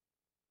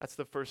 That's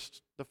the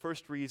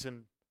first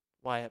reason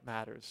why it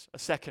matters. A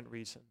second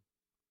reason.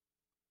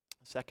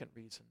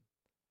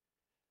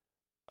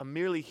 A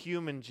merely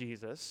human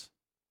Jesus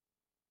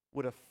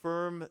would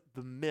affirm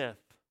the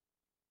myth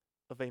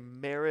of a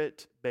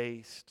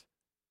merit-based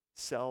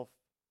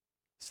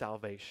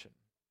self-salvation.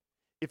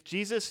 If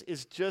Jesus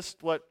is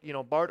just what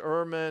Bart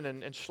Ehrman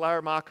and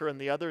Schleiermacher and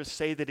the others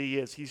say that he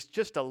is, he's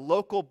just a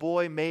local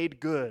boy made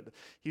good.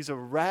 He's a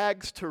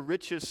rags to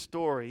riches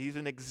story. He's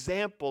an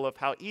example of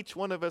how each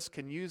one of us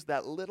can use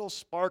that little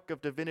spark of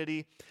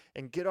divinity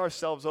and get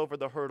ourselves over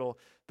the hurdle.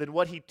 Then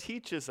what he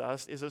teaches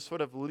us is a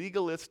sort of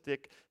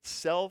legalistic,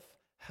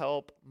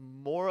 self-help,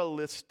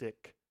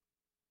 moralistic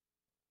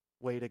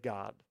way to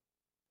God.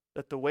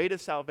 That the way to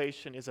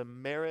salvation is a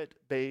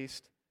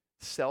merit-based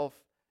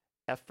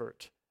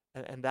self-effort.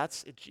 And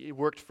it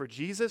worked for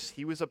Jesus.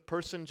 He was a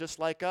person just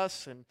like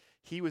us, and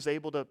he was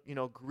able to,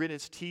 grit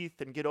his teeth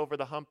and get over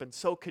the hump, and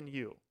so can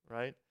you,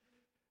 right?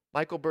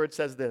 Michael Bird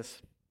says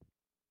this.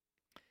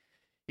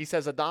 He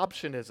says,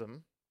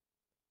 adoptionism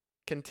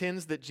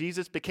contends that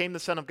Jesus became the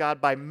Son of God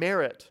by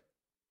merit,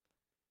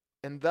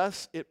 and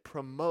thus it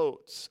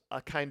promotes a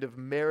kind of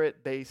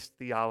merit-based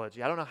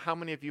theology. I don't know how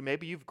many of you,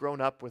 maybe you've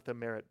grown up with a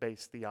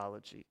merit-based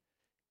theology.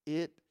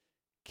 It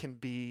can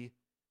be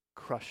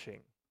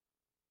crushing.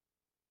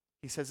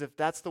 He says if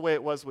that's the way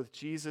it was with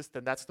Jesus,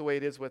 then that's the way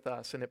it is with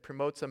us. And it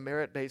promotes a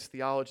merit-based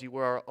theology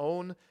where our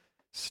own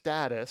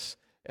status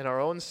and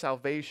our own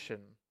salvation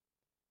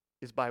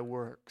is by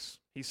works.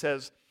 He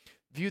says,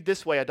 viewed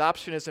this way,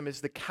 adoptionism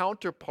is the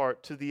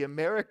counterpart to the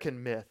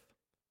American myth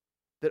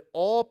that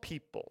all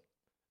people,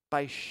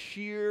 by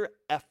sheer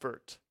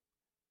effort,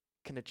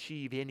 can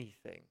achieve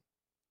anything.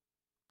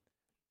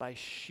 By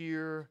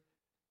sheer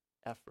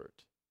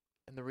effort.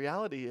 And the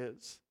reality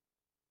is,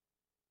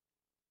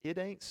 it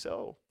ain't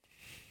so.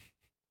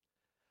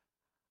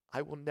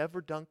 I will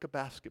never dunk a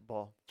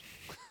basketball.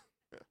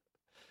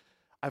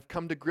 I've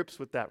come to grips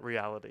with that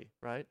reality,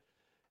 right?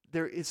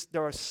 There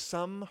are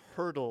some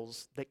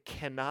hurdles that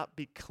cannot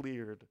be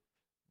cleared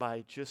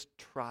by just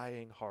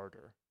trying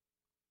harder.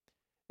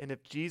 And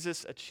if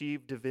Jesus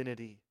achieved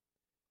divinity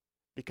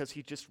because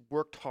he just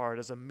worked hard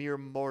as a mere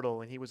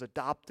mortal and he was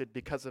adopted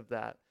because of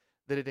that,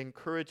 that it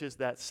encourages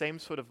that same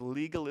sort of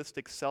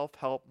legalistic,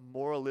 self-help,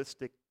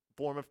 moralistic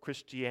form of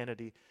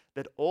Christianity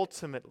that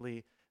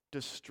ultimately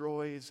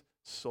destroys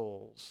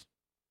souls.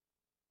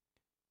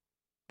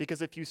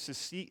 Because if you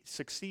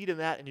succeed in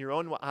that in your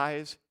own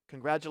eyes,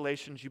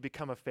 congratulations, you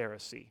become a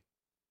Pharisee.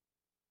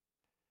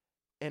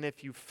 And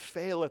if you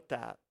fail at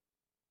that,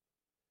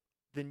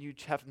 then you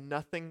have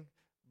nothing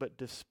but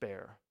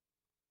despair.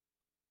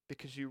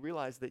 Because you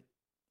realize that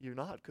you're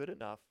not good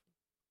enough.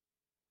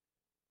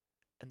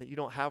 And that you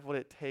don't have what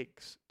it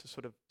takes to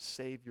sort of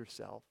save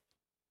yourself.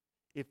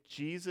 If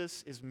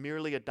Jesus is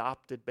merely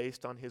adopted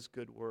based on his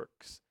good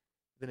works,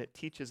 then it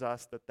teaches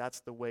us that that's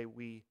the way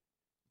we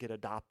get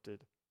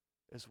adopted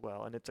as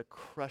well. And it's a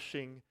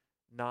crushing,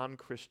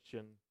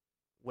 non-Christian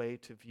way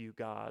to view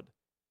God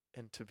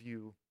and to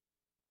view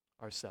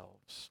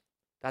ourselves.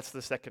 That's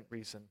the second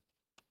reason.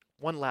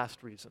 One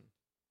last reason.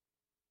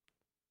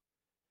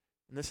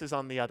 And this is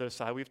on the other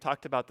side. We've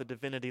talked about the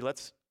divinity.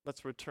 Let's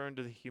return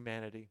to the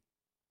humanity.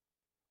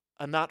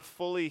 A not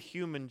fully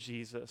human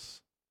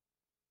Jesus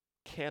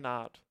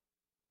cannot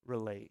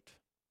relate.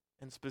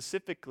 And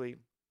specifically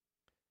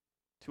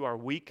to our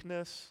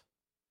weakness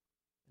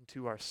and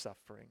to our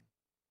suffering.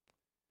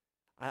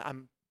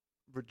 I'm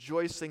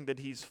rejoicing that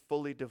he's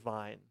fully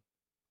divine.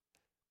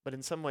 But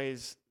in some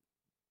ways,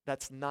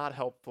 that's not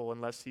helpful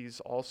unless he's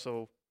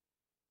also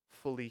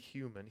fully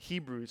human.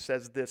 Hebrews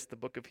says this, the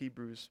book of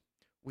Hebrews,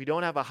 we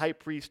don't have a high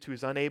priest who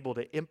is unable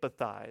to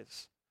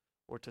empathize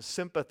or to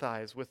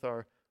sympathize with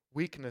our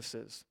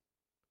weaknesses.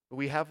 But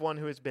we have one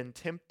who has been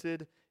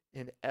tempted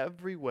in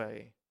every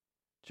way,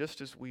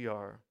 just as we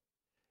are,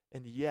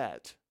 and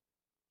yet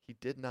he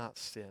did not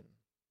sin.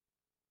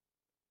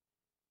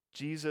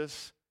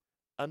 Jesus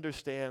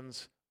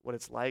understands what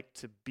it's like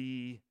to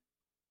be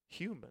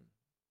human,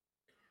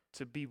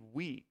 to be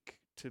weak,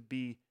 to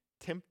be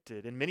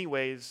tempted. In many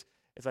ways,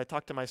 as I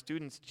talk to my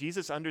students,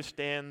 Jesus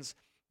understands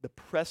the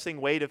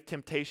pressing weight of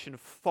temptation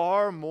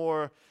far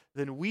more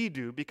than we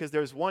do, because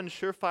there's one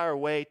surefire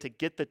way to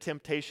get the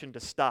temptation to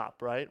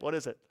stop, right? What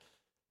is it?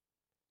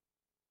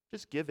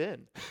 Just give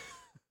in.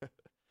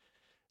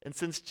 And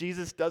since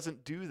Jesus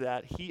doesn't do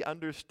that, he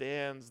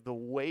understands the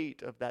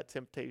weight of that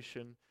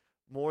temptation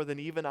more than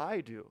even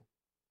I do,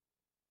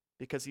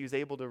 because he was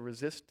able to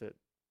resist it.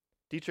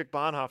 Dietrich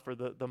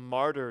Bonhoeffer, the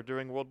martyr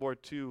during World War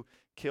II,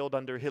 killed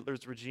under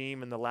Hitler's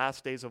regime in the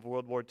last days of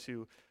World War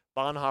II,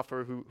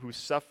 Bonhoeffer, who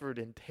suffered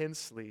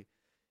intensely,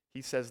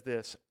 he says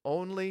this,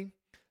 only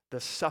the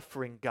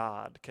suffering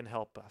God can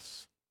help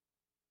us.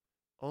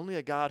 Only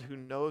a God who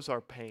knows our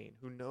pain,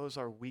 who knows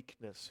our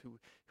weakness,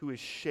 who is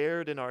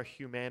shared in our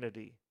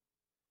humanity,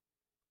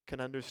 can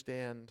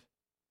understand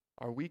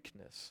our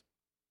weakness.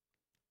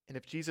 And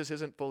if Jesus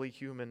isn't fully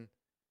human,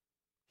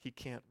 he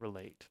can't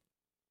relate.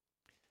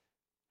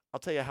 I'll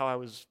tell you how I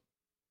was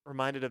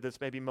reminded of this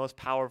maybe most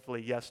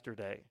powerfully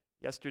yesterday.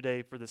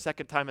 Yesterday, for the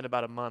second time in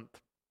about a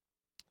month,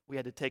 we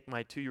had to take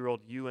my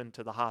 2-year-old Ewan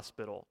to the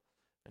hospital.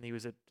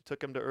 And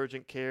took him to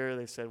urgent care.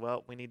 They said,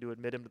 well, we need to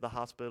admit him to the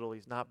hospital.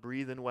 He's not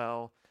breathing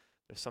well.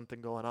 There's something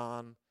going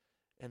on.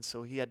 And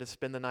so he had to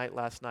spend the night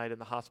last night in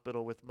the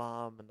hospital with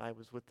Mom, and I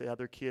was with the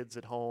other kids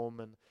at home.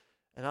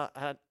 And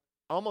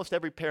almost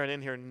every parent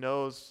in here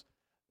knows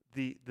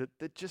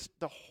just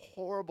the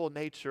horrible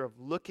nature of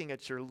looking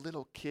at your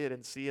little kid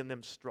and seeing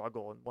them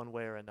struggle in one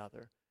way or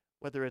another,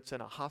 whether it's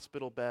in a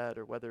hospital bed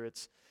or whether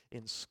it's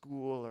in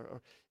school,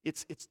 or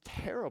it's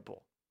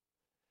terrible.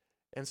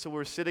 And so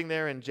we're sitting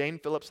there in Jane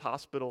Phillips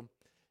Hospital,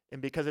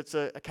 and because it's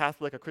a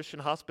Catholic, a Christian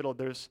hospital,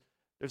 there's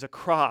a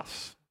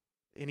cross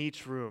in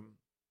each room.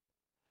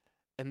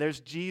 And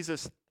there's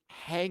Jesus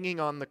hanging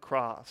on the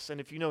cross.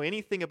 And if you know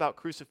anything about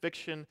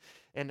crucifixion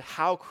and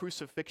how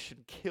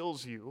crucifixion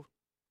kills you,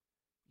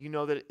 you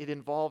know that it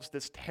involves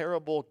this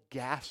terrible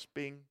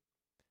gasping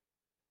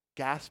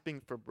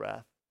for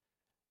breath,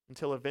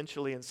 until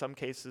eventually, in some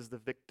cases, the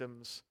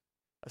victims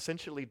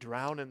essentially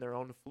drown in their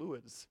own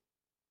fluids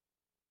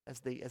as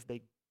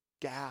they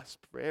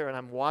gasp for air. And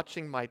I'm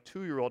watching my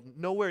 2-year-old,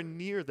 nowhere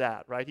near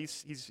that, right?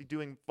 He's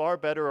doing far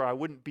better, or I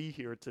wouldn't be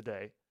here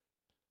today.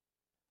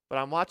 But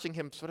I'm watching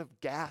him sort of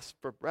gasp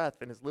for breath,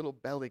 and his little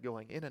belly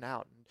going in and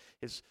out, and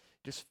his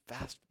just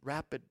fast,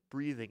 rapid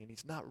breathing, and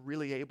he's not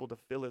really able to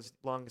fill his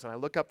lungs. And I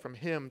look up from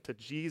him to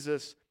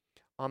Jesus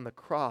on the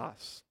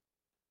cross,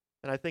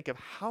 and I think of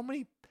how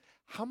many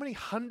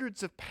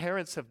hundreds of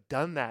parents have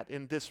done that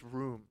in this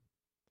room.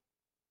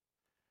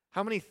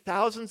 How many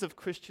thousands of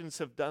Christians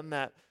have done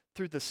that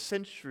through the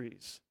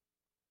centuries,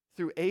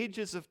 through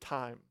ages of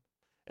time.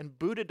 And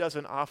Buddha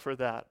doesn't offer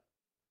that.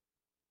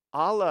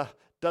 Allah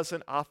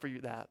doesn't offer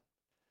you that.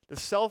 The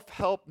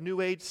self-help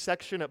New Age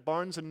section at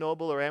Barnes &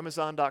 Noble or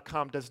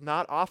Amazon.com does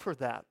not offer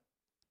that.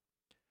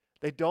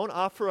 They don't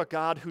offer a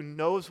God who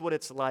knows what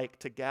it's like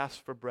to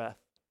gasp for breath,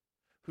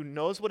 who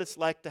knows what it's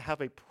like to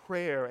have a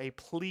prayer, a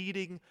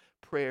pleading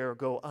prayer,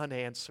 go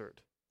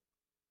unanswered.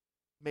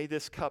 May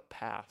this cup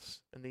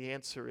pass? And the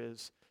answer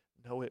is,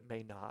 no, it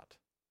may not.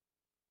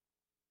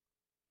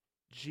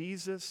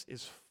 Jesus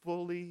is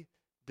fully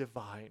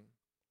divine.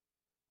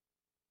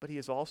 but he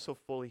is also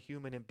fully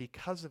human. And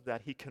because of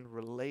that, he can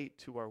relate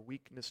to our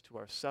weakness, to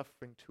our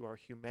suffering, to our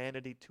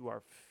humanity, to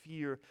our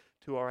fear,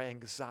 to our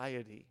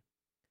anxiety.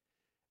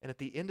 And at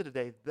the end of the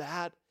day,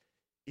 that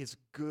is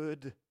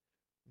good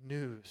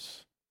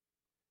news.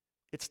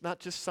 It's not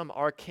just some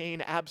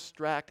arcane,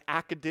 abstract,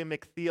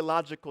 academic,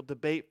 theological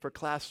debate for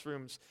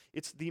classrooms.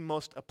 It's the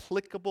most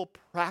applicable,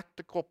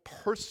 practical,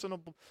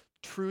 personable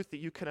truth that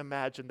you can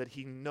imagine, that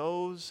he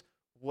knows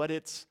what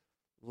it's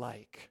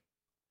like.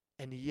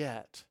 And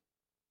yet,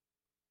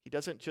 he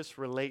doesn't just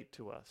relate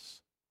to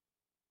us.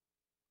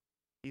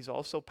 He's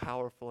also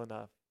powerful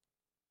enough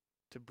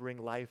to bring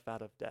life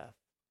out of death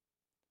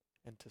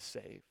and to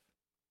save.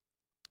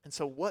 And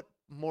so what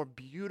more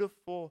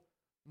beautiful,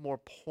 more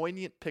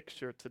poignant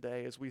picture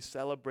today as we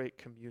celebrate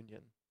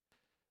communion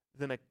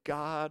than a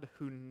God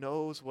who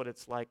knows what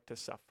it's like to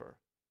suffer,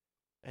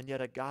 and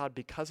yet a God,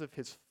 because of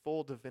his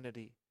full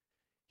divinity,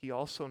 he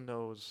also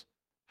knows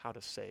how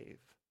to save.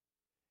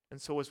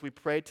 And so as we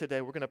pray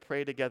today, we're going to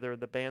pray together,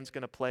 and the band's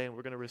going to play, and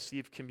we're going to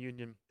receive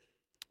communion.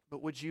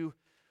 But would you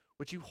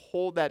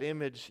hold that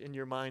image in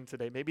your mind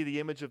today? Maybe the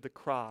image of the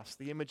cross,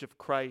 the image of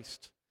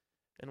Christ,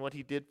 and what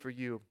he did for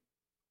you.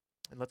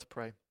 And let's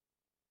pray.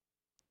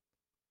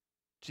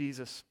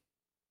 Jesus,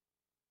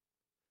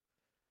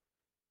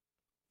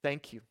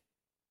 thank you.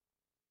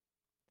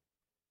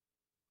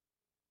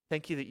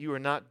 Thank you that you are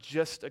not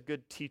just a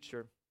good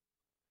teacher,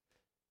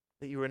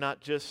 that you are not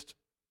just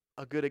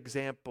a good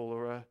example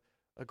or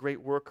a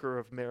great worker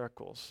of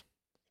miracles.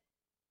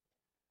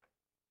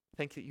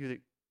 Thank you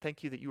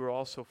that you are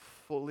also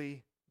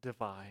fully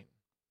divine,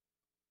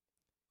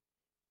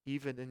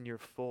 even in your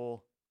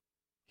full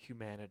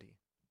humanity.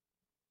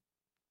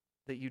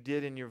 That you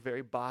did in your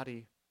very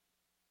body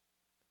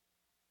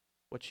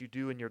what you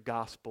do in your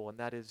gospel, and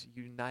that is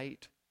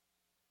unite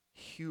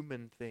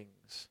human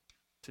things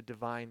to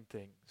divine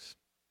things.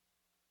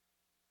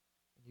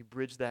 You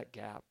bridge that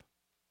gap.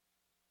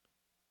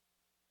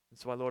 And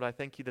so, Lord, I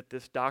thank you that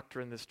this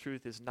doctrine, this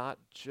truth is not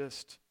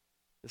just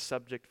the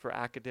subject for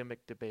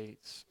academic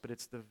debates, but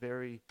it's the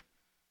very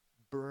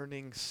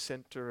burning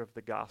center of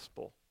the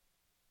gospel.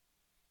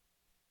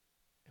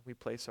 And we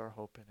place our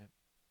hope in it.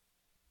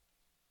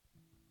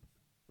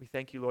 We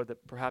thank you, Lord,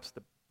 that perhaps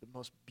the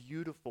most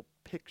beautiful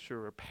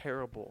picture or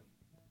parable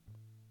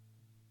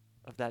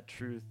of that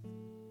truth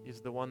is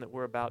the one that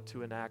we're about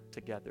to enact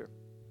together.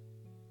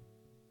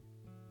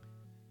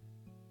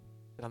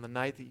 That on the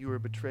night that you were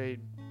betrayed,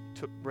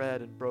 took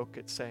bread and broke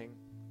it, saying,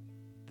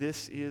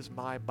 "This is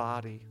my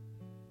body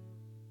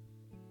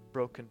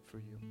broken for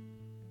you."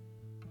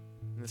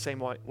 In the same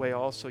way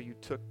also you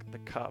took the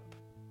cup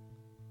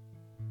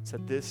and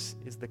said, "This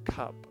is the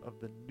cup of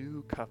the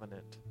new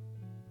covenant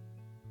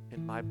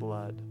in my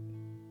blood."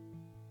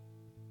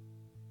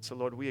 So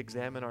Lord, we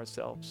examine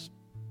ourselves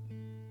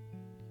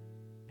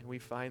and we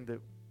find that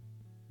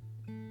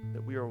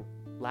we are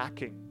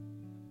lacking.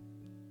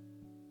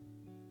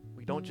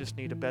 We don't just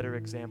need a better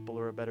example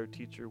or a better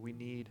teacher, we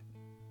need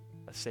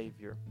a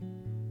Savior.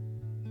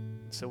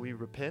 So we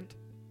repent,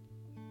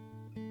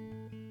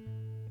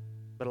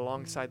 but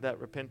alongside that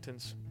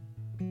repentance,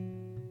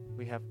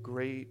 we have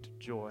great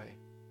joy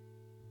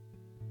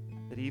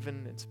that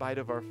even in spite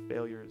of our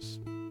failures,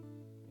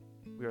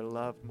 we are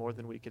loved more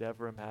than we could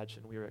ever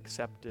imagine. We are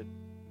accepted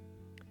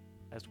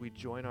as we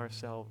join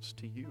ourselves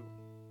to you,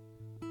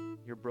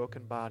 your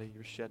broken body,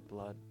 your shed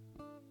blood.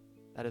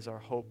 That is our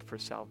hope for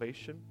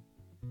salvation.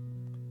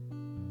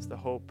 It's the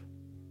hope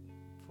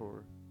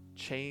for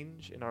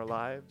change in our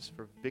lives,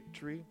 for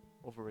victory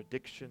over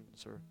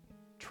addictions or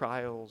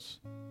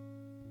trials,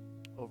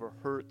 over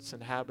hurts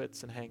and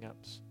habits and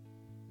hang-ups.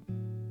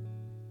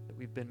 That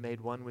we've been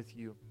made one with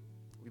you.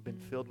 We've been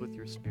filled with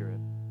your Spirit.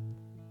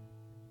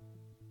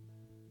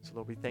 So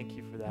Lord, we thank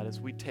you for that.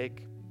 As we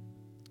take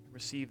and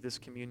receive this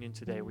communion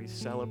today, we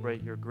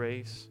celebrate your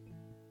grace,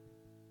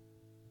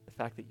 the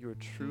fact that you are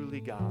truly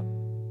God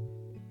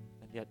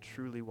and yet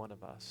truly one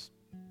of us.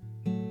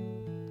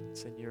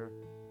 It's in your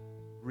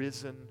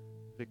risen,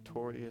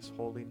 victorious,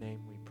 holy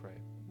name we